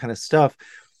 all that kind of stuff.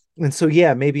 And so,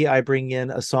 maybe I bring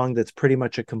in a song that's pretty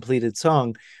much a completed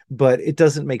song, but it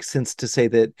doesn't make sense to say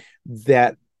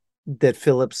that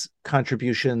Philip's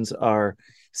contributions are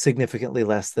significantly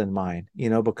less than mine,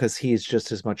 because he's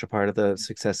just as much a part of the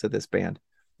success of this band.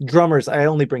 Drummers, I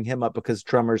only bring him up because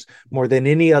drummers, more than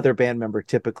any other band member,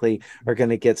 typically are going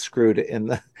to get screwed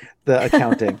in the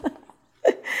accounting.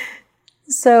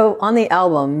 So on the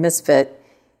album The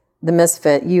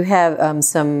Misfit, you have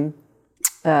some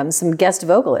guest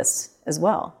vocalists as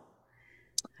well,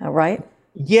 right?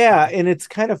 Yeah, and it's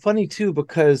kind of funny too,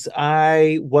 because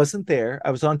I wasn't there.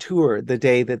 I was on tour the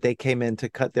day that they came in to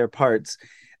cut their parts,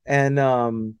 and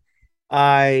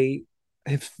I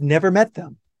have never met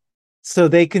them. So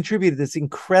they contributed this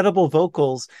incredible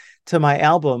vocals to my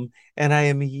album, and I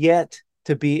am yet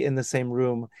to be in the same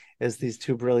room as these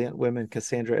two brilliant women,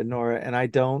 Cassandra and Nora, and I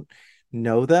don't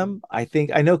know them. I think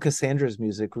I know Cassandra's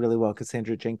music really well,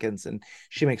 Cassandra Jenkins, and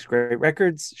she makes great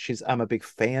records. I'm a big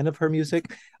fan of her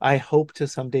music. I hope to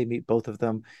someday meet both of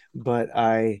them, but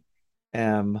I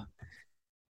don't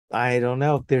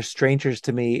know. They're strangers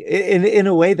to me in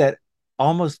a way that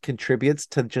almost contributes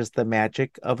to just the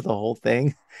magic of the whole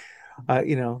thing.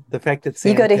 The fact that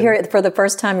you go to hear it for the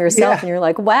first time yourself, and you're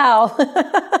like, wow.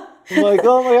 I'm like,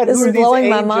 oh my God, this is blowing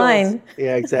my mind.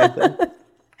 Yeah, exactly.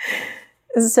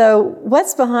 So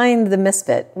what's behind The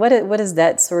Misfit? What does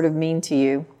that sort of mean to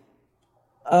you?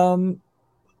 Well,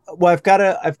 I've got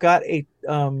a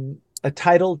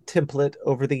title template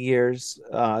over the years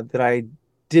that I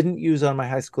didn't use on my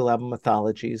high school album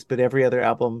Mythologies, but every other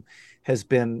album has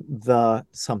been the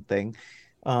something.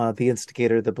 The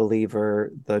Instigator, The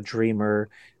Believer, The Dreamer,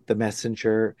 The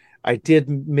Messenger. I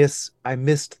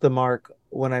missed the mark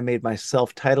when I made my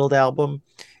self-titled album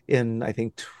in, I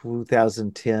think,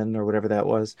 2010 or whatever that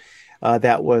was.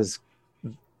 That was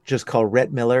just called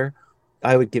Rhett Miller.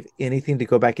 I would give anything to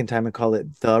go back in time and call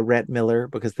it The Rhett Miller,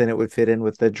 because then it would fit in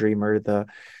with The Dreamer.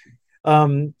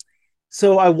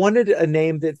 So I wanted a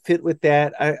name that fit with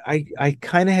that. I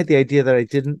kind of had the idea that I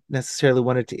didn't necessarily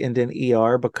want it to end in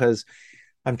ER, because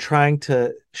I'm trying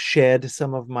to shed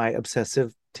some of my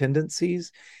obsessive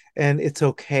tendencies, and it's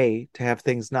okay to have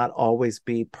things not always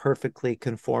be perfectly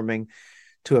conforming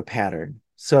to a pattern.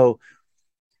 So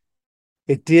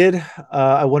it did.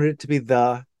 I wanted it to be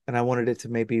and I wanted it to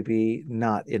maybe be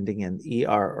not ending in ER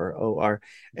or OR.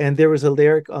 And there was a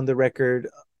lyric on the record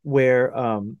where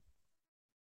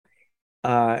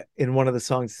in one of the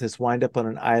songs it says, "Wind up on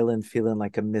an island feeling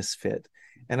like a misfit."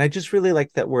 And I just really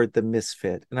like that word, the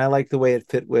misfit. And I like the way it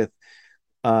fit with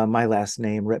my last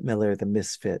name, Rhett Miller, the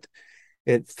Misfit.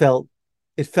 It felt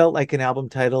like an album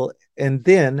title, and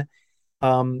then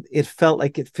it felt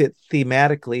like it fit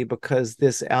thematically because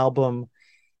this album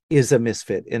is a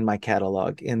misfit in my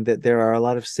catalog, in that there are a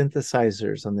lot of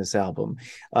synthesizers on this album.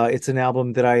 It's an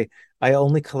album that I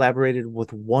only collaborated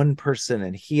with one person,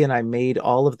 and he and I made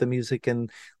all of the music and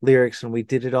lyrics, and we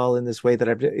did it all in this way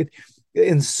that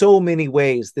in so many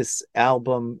ways, this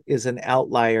album is an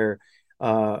outlier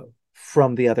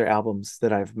from the other albums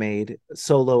that I've made,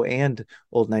 solo and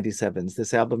old 97s.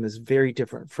 This album is very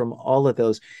different from all of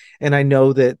those. And I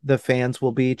know that the fans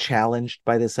will be challenged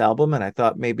by this album. And I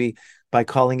thought maybe by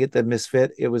calling it the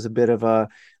Misfit, it was a bit of a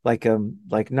like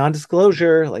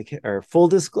non-disclosure, or full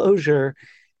disclosure.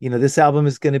 This album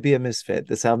is going to be a misfit.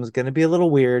 This album is going to be a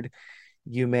little weird.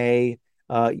 You may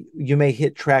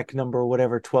hit track number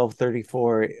whatever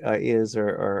 1234 is,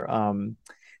 or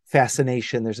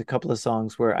Fascination. There's a couple of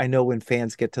songs where I know when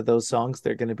fans get to those songs,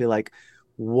 they're going to be like,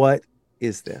 what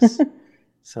is this?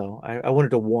 So I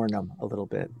wanted to warn them a little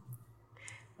bit.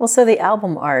 Well, so the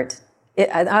album art,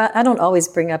 I don't always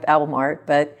bring up album art,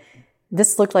 but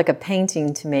this looked like a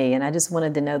painting to me, and I just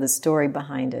wanted to know the story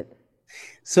behind it.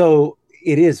 So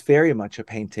it is very much a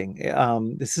painting.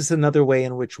 This is another way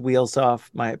in which Wheels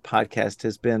Off, my podcast,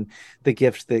 has been the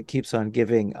gift that keeps on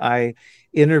giving. I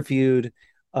interviewed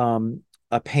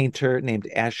a painter named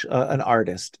an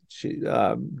artist,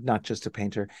 not just a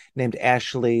painter, named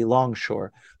Ashley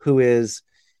Longshore, who is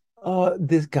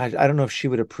this guy. I don't know if she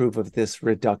would approve of this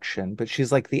reduction, but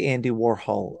she's like the Andy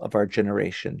Warhol of our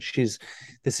generation. She's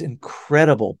this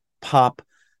incredible pop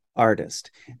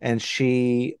artist, and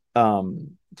she's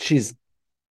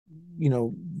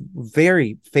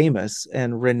very famous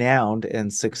and renowned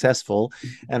and successful,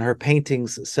 and her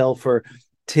paintings sell for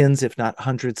tens, if not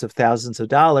hundreds of thousands of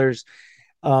dollars.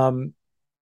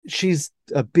 She's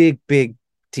a big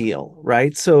deal,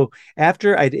 right? So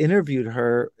after I'd interviewed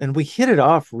her and we hit it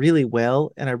off really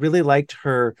well, and I really liked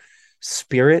her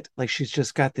spirit, like she's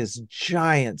just got this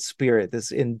giant spirit,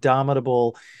 this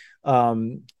indomitable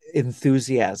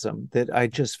enthusiasm that I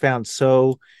just found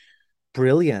so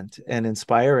brilliant and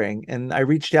inspiring. And I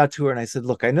reached out to her and I said,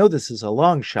 look, I know this is a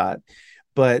long shot,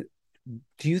 but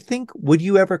would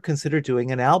you ever consider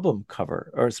doing an album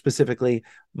cover, or specifically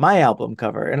my album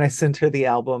cover? And I sent her the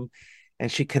album,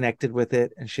 and she connected with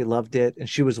it, and she loved it, and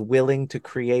she was willing to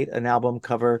create an album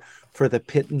cover for the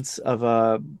pittance of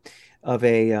a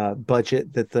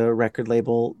budget that the record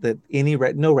label, that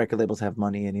no record labels have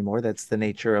money anymore. That's the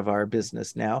nature of our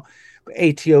business now. But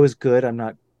ATO is good. I'm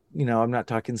not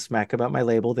talking smack about my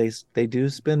label. They do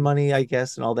spend money, I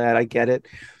guess, and all that. I get it,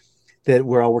 that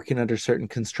we're all working under certain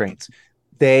constraints.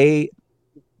 They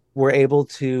were able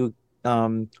to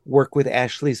work with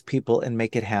Ashley's people and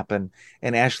make it happen.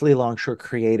 And Ashley Longshore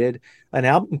created an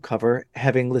album cover,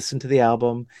 having listened to the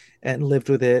album and lived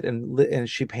with it, and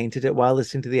she painted it while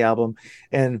listening to the album.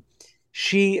 And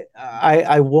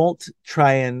I won't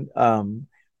try and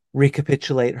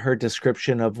recapitulate her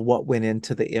description of what went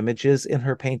into the images in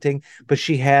her painting, but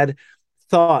she had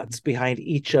thoughts behind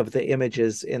each of the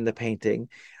images in the painting.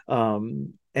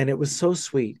 And it was so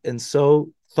sweet and so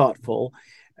thoughtful.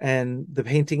 And the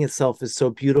painting itself is so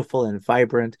beautiful and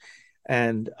vibrant.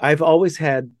 And I've always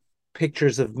had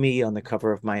pictures of me on the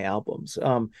cover of my albums.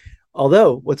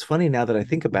 Although what's funny, now that I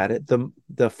think about it,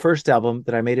 the first album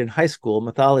that I made in high school,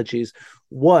 Mythologies,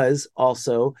 was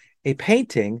also a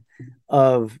painting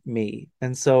of me.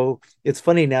 And so it's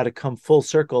funny now to come full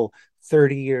circle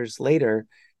 30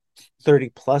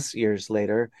 plus years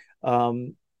later,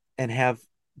 and have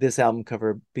this album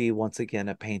cover be once again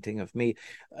a painting of me.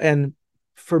 And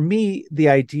for me, the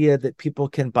idea that people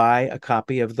can buy a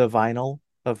copy of the vinyl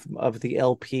of the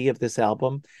LP of this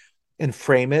album and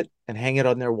frame it and hang it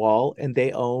on their wall, and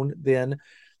they own, then,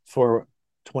 for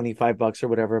 $25 or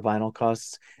whatever vinyl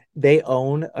costs, they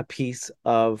own a piece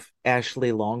of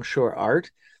Ashley Longshore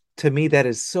art. To me, that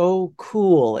is so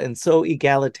cool and so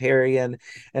egalitarian,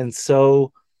 and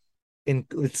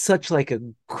it's such like a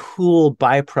cool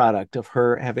byproduct of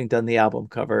her having done the album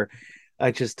cover.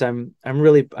 I'm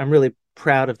really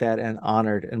proud of that, and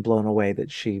honored and blown away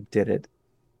that she did it.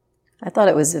 I thought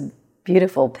it was a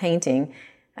beautiful painting.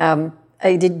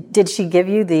 Did she give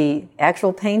you the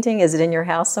actual painting? Is it in your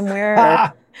house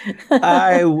somewhere?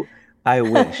 I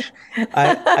wish.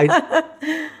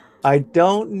 I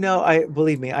don't know.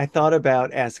 Believe me, I thought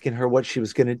about asking her what she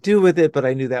was going to do with it, but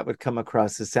I knew that would come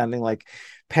across as sounding like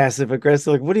passive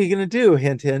aggressive. Like, what are you going to do?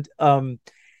 Hint, hint.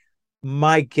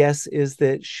 My guess is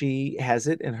that she has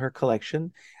it in her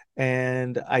collection,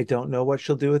 and I don't know what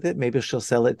she'll do with it. Maybe she'll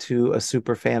sell it to a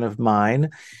super fan of mine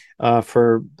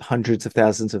for hundreds of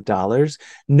thousands of dollars.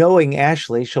 Knowing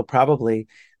Ashley, she'll probably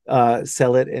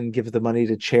sell it and give the money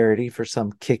to charity for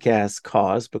some kick-ass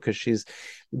cause, because she's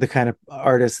the kind of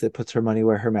artist that puts her money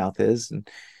where her mouth is. And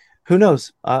who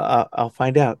knows? I'll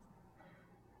find out.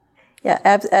 Yeah,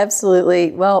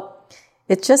 absolutely. Well,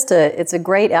 it's a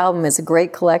great album. It's a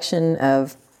great collection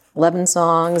of 11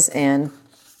 songs, and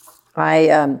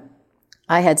I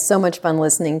had so much fun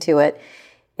listening to it.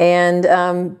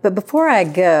 And but before I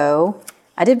go,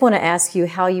 I did want to ask you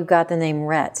how you got the name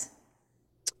Rhett.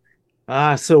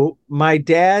 So my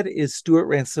dad is Stuart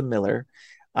Ransom Miller.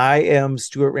 I am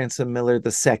Stuart Ransom Miller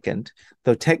II,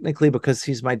 though technically, because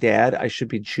he's my dad, I should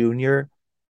be Junior.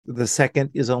 The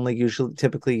second is only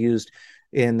typically used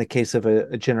in the case of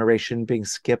a generation being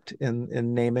skipped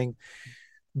in naming.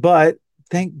 But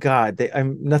thank God,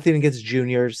 I'm nothing against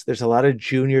juniors. There's a lot of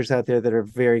juniors out there that are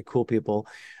very cool people.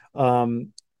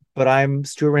 But I'm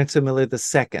Stuart Ransom Miller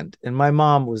II, and my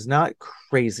mom was not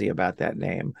crazy about that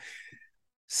name.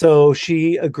 So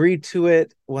she agreed to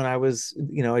it when I was,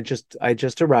 I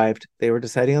just arrived. They were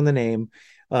deciding on the name.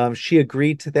 She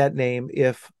agreed to that name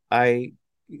if I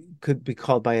could be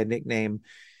called by a nickname.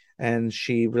 And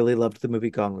she really loved the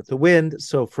movie Gone with the Wind.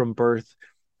 So from birth,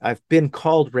 I've been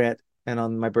called Rhett, and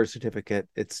on my birth certificate,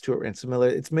 it's Stuart Ransom Miller.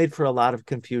 It's made for a lot of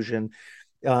confusion.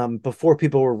 Before,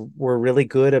 people were really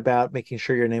good about making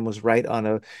sure your name was right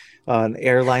on an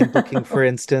airline booking, for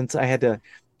instance.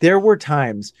 There were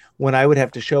times when I would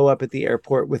have to show up at the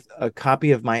airport with a copy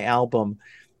of my album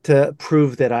to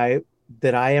prove that I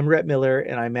am Rhett Miller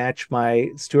and I match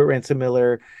my Stuart Ransom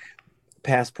Miller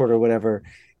passport or whatever.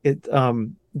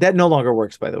 That no longer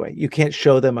works, by the way. You can't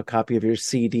show them a copy of your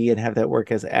CD and have that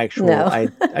work as actual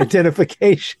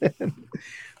identification.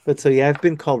 But so, yeah, I've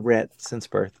been called Rhett since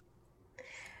birth.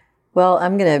 Well,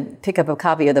 I'm going to pick up a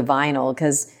copy of the vinyl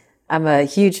because I'm a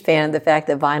huge fan of the fact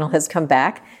that vinyl has come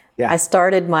back. Yeah. I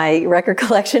started my record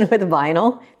collection with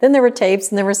vinyl. Then there were tapes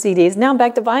and there were CDs. Now I'm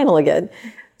back to vinyl again.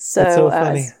 That's so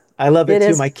funny. I love it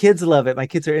too. My kids love it. My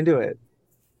kids are into it.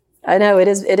 I know it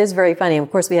is very funny. Of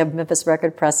course, we have Memphis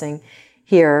Record Pressing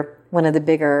here, one of the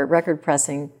bigger record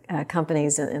pressing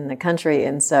companies in the country,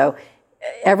 and so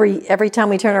every time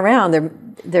we turn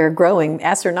around, they're growing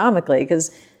astronomically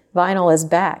because vinyl is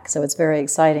back. So it's very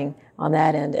exciting on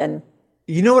that end. And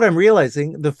you know what I'm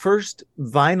realizing? The first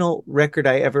vinyl record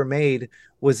I ever made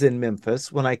was in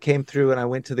Memphis when I came through and I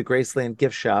went to the Graceland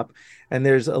gift shop, and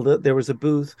there was a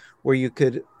booth where you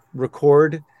could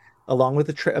record along with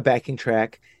a backing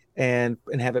track and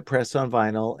have it pressed on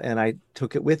vinyl. And I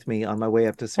took it with me on my way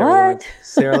up to Sarah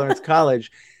Lawrence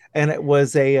College. And it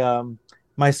was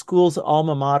my school's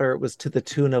alma mater. It was to the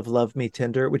tune of Love Me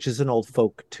Tender, which is an old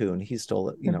folk tune. He stole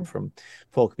it, from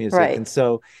folk music. Right. And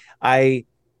so I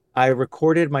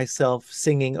recorded myself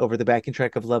singing over the backing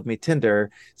track of Love Me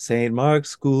Tender, St. Mark's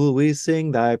School, we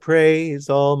sing thy praise,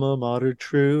 alma mater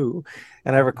true.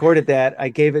 And I recorded that. I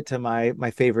gave it to my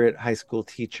favorite high school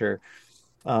teacher.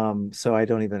 So I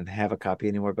don't even have a copy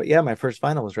anymore. But yeah, my first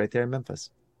vinyl was right there in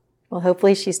Memphis. Well,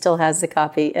 hopefully she still has the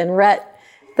copy. And Rhett,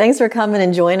 thanks for coming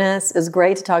and joining us. It was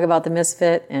great to talk about the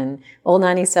Misfit and old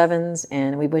 97s,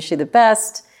 and we wish you the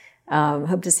best.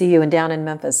 Hope to see you down in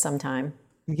Memphis sometime.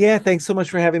 Yeah, thanks so much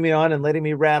for having me on and letting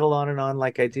me rattle on and on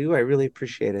like I do. I really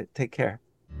appreciate it. Take care.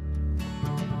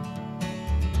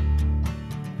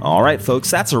 All right,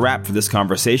 folks, that's a wrap for this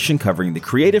conversation covering the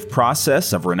creative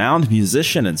process of renowned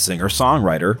musician and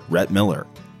singer-songwriter Rhett Miller.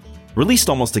 Released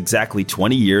almost exactly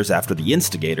 20 years after The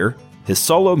Instigator, his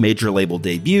solo major label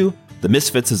debut, The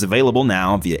Misfits, is available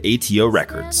now via ATO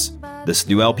Records. This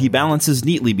new LP balances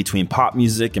neatly between pop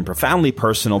music and profoundly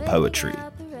personal poetry.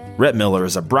 Rhett Miller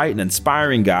is a bright and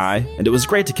inspiring guy, and it was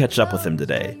great to catch up with him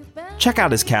today. Check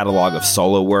out his catalog of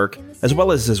solo work, as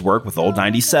well as his work with old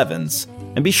 97s,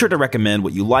 and be sure to recommend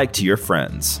what you like to your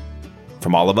friends.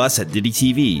 From all of us at Diddy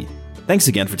TV, thanks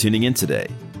again for tuning in today,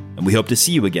 and we hope to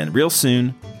see you again real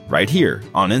soon, right here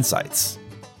on Insights.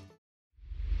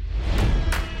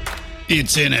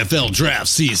 It's NFL draft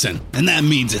season, and that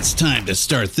means it's time to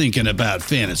start thinking about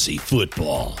fantasy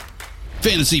football.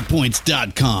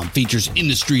 FantasyPoints.com features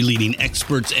industry-leading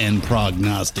experts and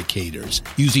prognosticators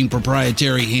using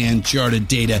proprietary hand-charted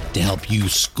data to help you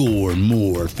score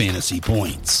more fantasy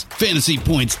points.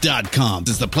 FantasyPoints.com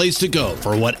is the place to go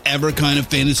for whatever kind of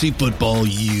fantasy football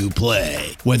you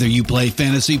play. Whether you play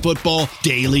fantasy football,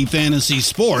 daily fantasy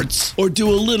sports, or do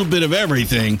a little bit of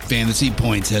everything, Fantasy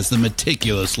Points has the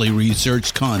meticulously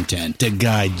researched content to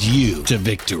guide you to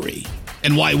victory.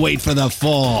 And why wait for the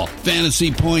fall?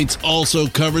 Fantasy Points also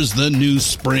covers the new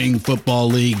spring football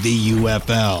league, the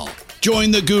UFL.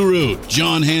 Join the guru,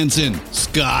 John Hansen,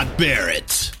 Scott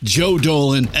Barrett, Joe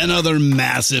Dolan, and other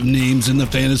massive names in the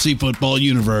fantasy football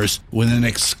universe with an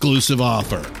exclusive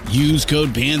offer. Use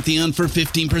code Pantheon for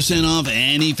 15% off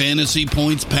any Fantasy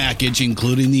Points package,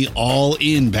 including the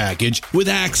all-in package with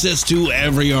access to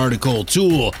every article,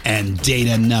 tool, and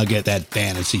data nugget that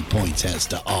Fantasy Points has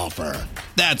to offer.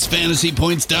 That's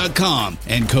fantasypoints.com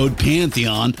and code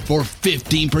Pantheon for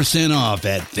 15% off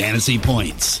at Fantasy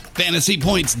Points.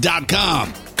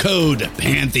 Fantasypoints.com. Code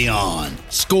Pantheon.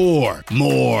 Score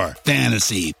more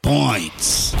fantasy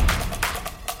points.